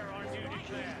merrier, I do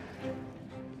declare.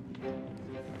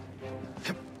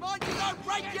 Mind you don't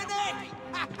break your neck!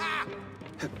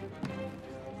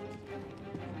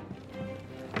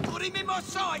 Put him in my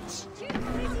sights!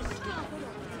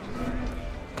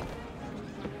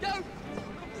 Go!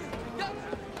 Go!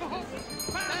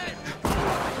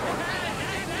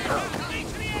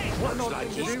 What not like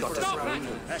he's got Stop us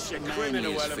that! That's your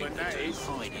criminal element, that is.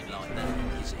 Hiding like that,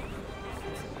 is he?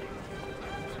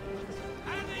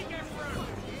 How did he get through?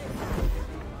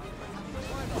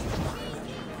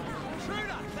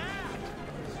 Intruder, there!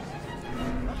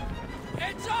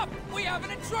 Heads up! We have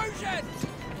an intrusion!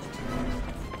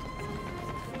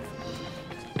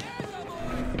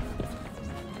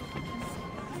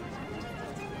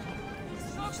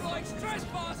 Looks like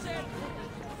trespassing!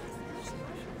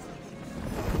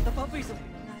 The puppies are...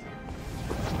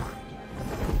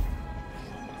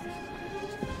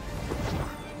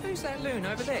 Who's that loon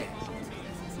over there?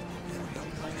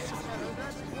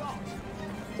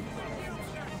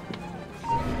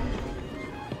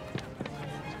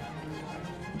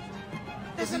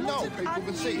 There's a lot of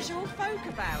unusual folk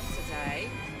about today.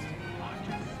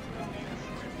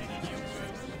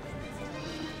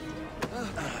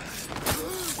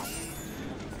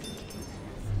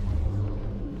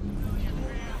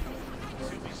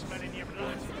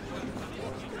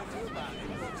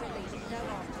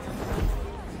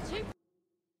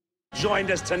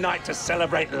 Joined us tonight to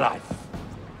celebrate life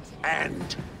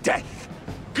and death.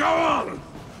 Go on!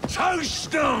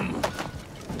 Toast them!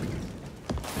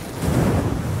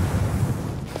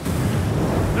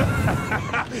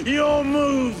 Your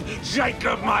move,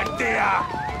 Jacob, my dear!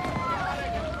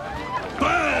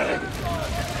 Burn!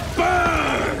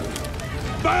 Burn!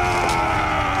 Burn!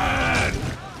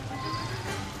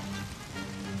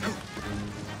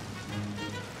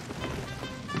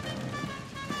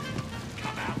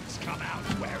 Come out,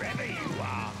 wherever you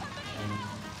are.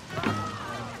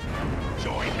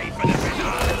 Join me for the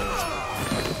finale.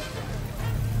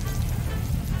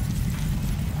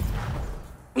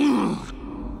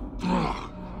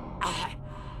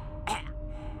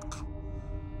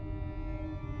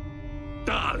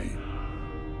 darling.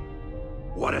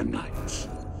 What a night.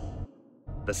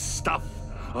 The stuff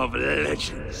of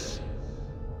legends.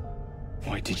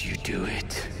 Why did you do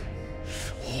it?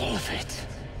 All of it.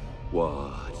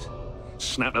 What?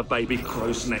 Snap a baby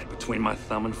crow's neck between my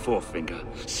thumb and forefinger.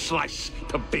 Slice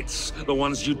to bits the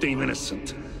ones you deem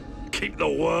innocent. Keep the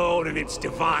world in its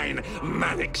divine,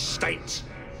 manic state.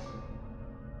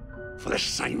 For the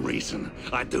same reason,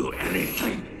 I'd do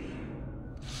anything.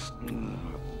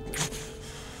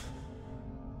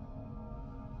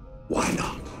 Why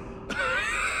not?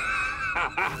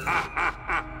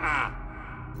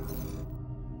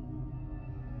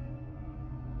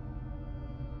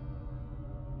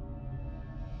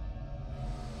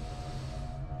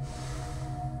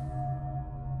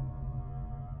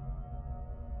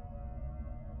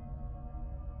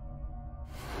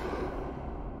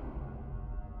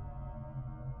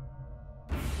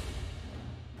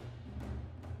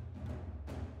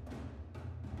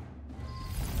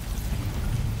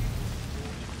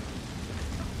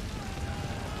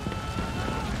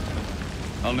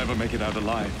 I'll never make it out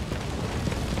alive.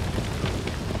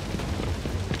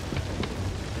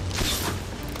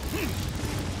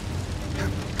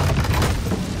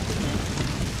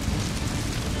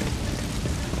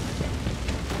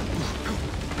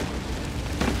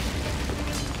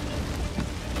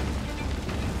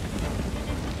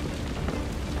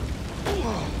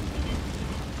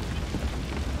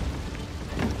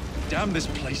 Damn this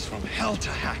place from hell to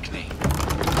Hackney.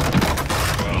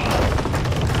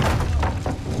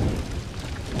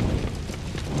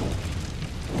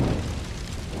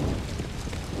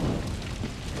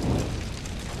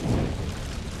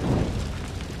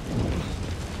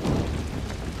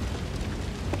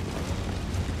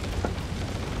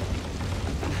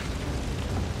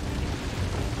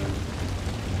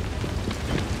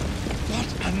 What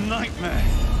a nightmare!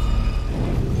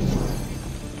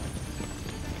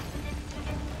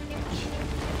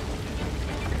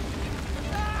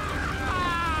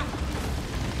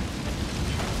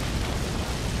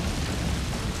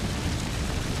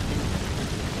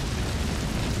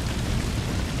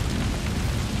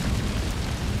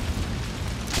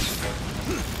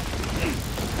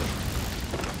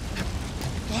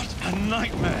 What a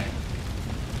nightmare!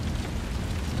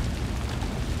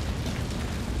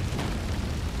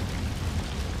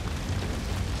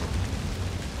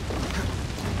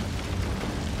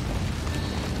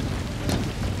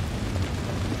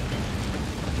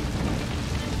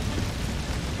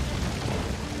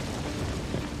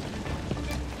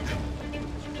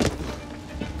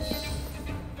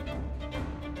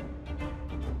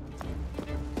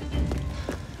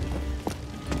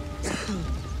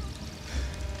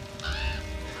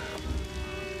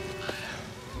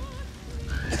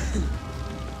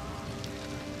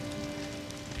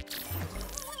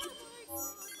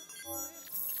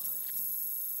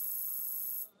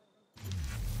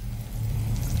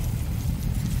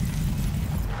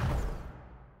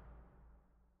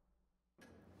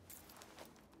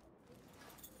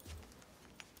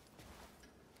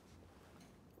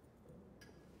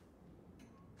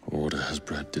 Order has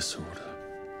bred disorder.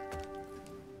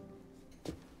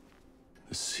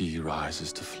 The sea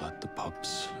rises to flood the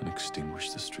pubs and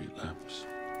extinguish the street lamps.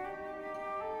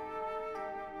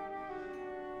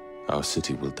 Our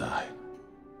city will die.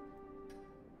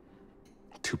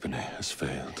 Tupene has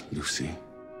failed. Lucy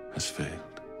has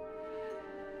failed.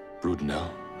 Brudnell,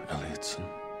 Elliotson,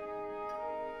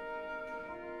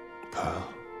 Pearl.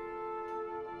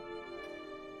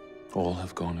 All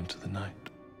have gone into the night.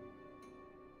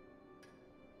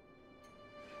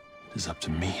 It is up to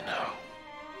me now.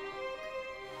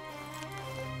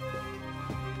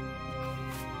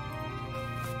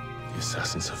 The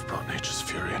assassins have brought nature's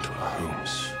fury into our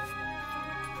homes.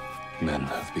 Men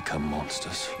have become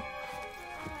monsters,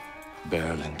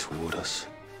 barreling toward us,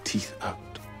 teeth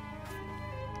out.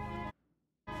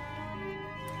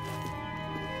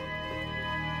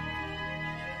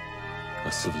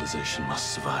 Our civilization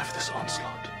must survive this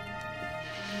onslaught.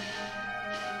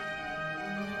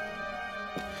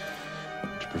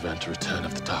 To prevent a return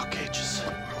of the Dark Ages,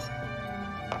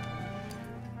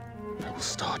 I will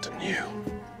start anew.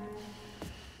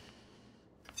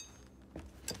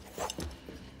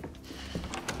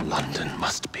 London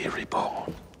must be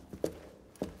reborn.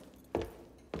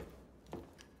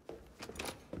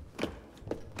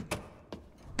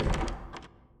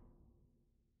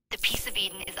 The Peace of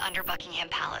Eden is under Buckingham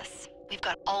Palace. We've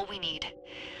got all we need.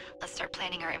 Let's start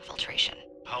planning our infiltration.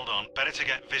 Hold on, better to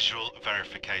get visual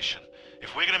verification.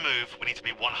 If we're gonna move, we need to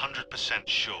be 100%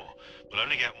 sure. We'll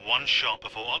only get one shot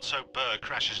before Otto Berg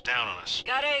crashes down on us.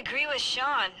 Gotta agree with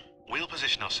Sean. We'll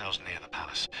position ourselves near the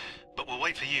palace, but we'll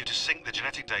wait for you to sync the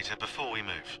genetic data before we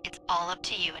move. It's all up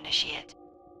to you, Initiate.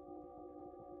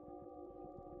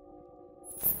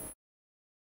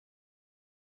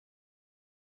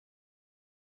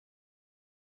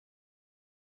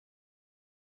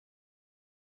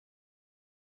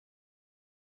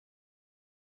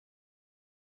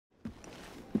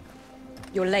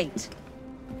 You're late.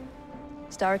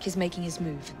 Starrick is making his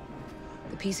move.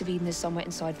 The Piece of Eden is somewhere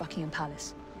inside Buckingham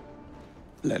Palace.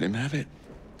 Let him have it.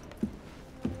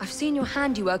 I've seen your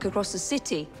handiwork across the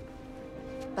city.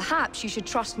 Perhaps you should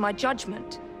trust my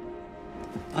judgment.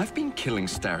 I've been killing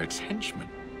Starrick's henchmen.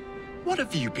 What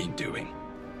have you been doing?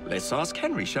 Let's ask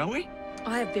Henry, shall we?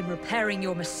 I have been repairing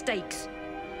your mistakes.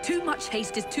 Too much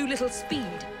haste is too little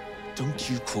speed. Don't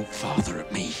you quote Father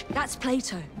at me. That's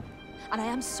Plato. And I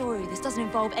am sorry this doesn't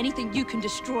involve anything you can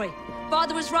destroy.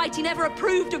 Father was right, he never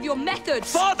approved of your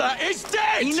methods! Father is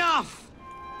dead! Enough!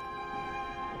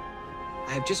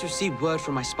 I have just received word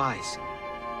from my spies.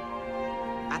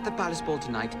 At the Palace Ball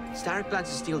tonight, Starrick plans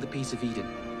to steal the Piece of Eden,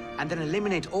 and then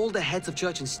eliminate all the heads of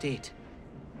church and state.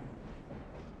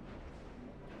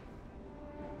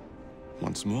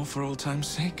 Once more for old time's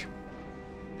sake?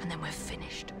 And then we're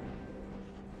finished.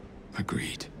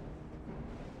 Agreed.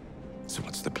 So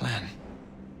what's the plan?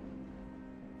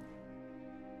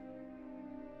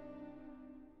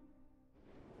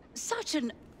 Such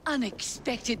an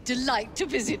unexpected delight to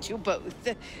visit you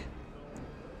both.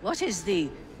 What is the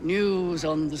news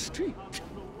on the street?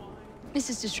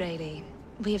 Mrs. Disraeli,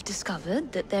 we have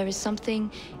discovered that there is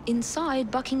something inside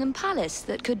Buckingham Palace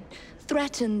that could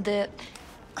threaten the...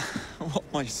 What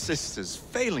my sister's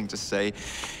failing to say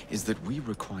is that we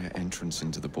require entrance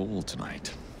into the ball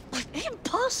tonight.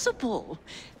 Impossible!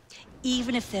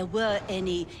 Even if there were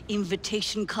any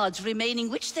invitation cards remaining,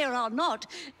 which there are not,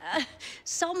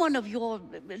 someone of your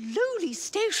lowly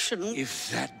station...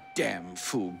 If that damn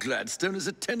fool Gladstone is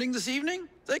attending this evening,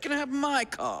 they can have my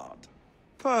card.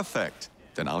 Perfect.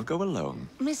 Then I'll go alone.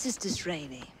 Mrs.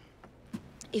 Disraeli,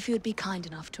 if you would be kind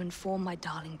enough to inform my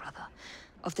darling brother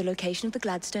of the location of the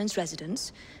Gladstones'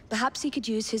 residence, perhaps he could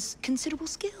use his considerable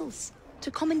skills to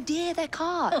commandeer their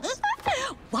cards.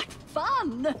 What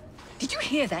fun! Did you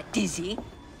hear that, Dizzy?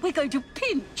 We're going to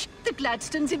pinch the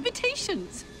Gladstones'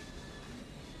 invitations.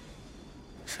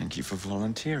 Thank you for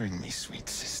volunteering me, sweet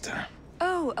sister.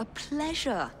 Oh, a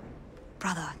pleasure,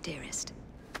 brother, dearest.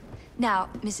 Now,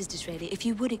 Mrs. Disraeli, if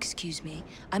you would excuse me,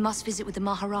 I must visit with the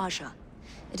Maharaja.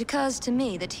 It occurs to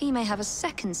me that he may have a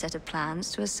second set of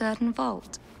plans to a certain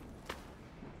vault.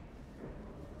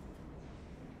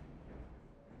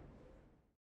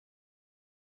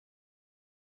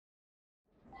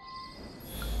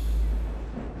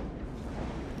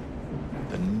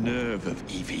 The nerve of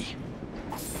Evie.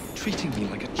 Treating me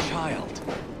like a child.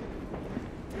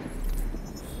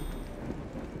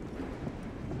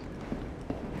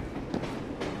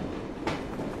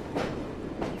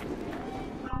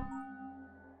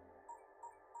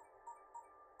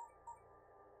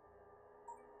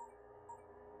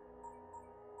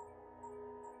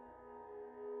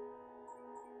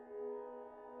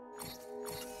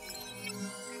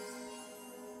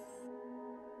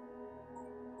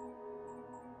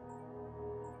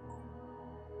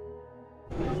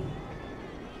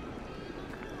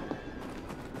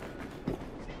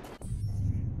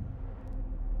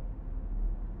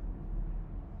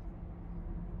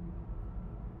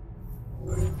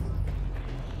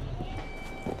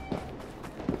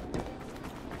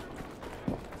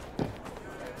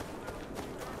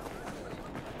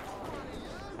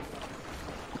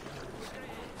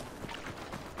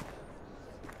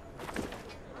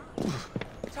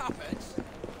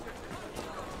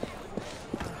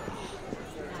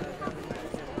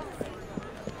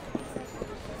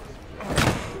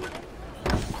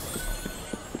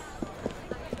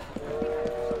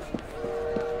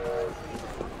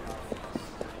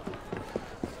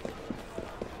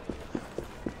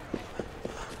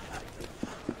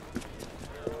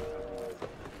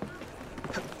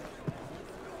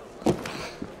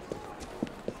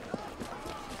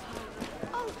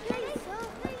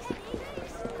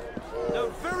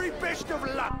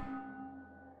 Of luck.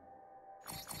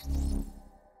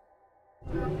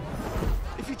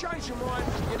 If you change your mind,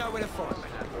 you know where to find me.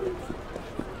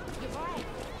 You're right.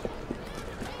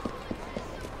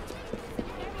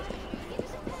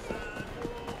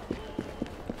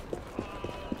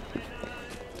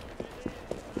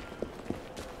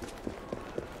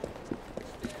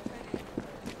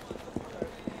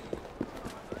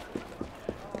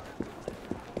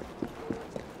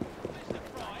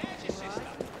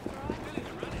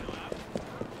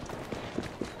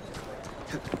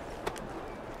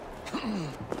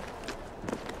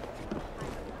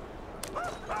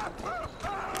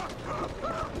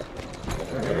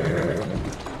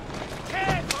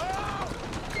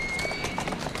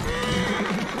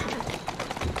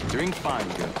 Fine,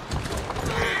 girl.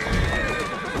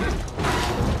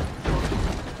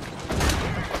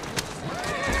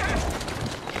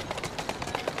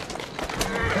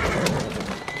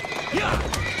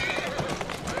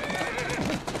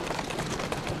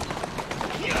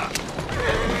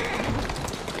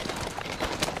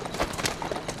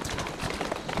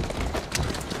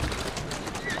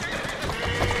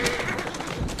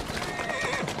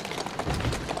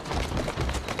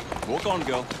 Walk on,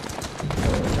 girl.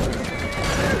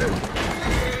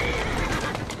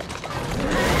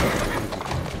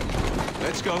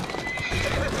 Let's go.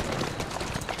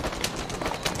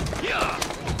 Yeah.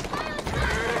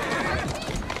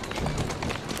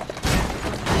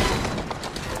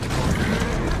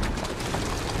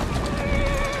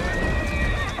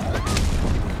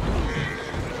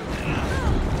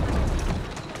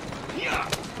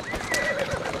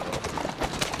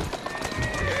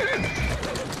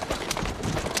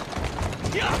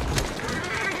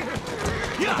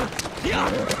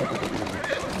 Yeah!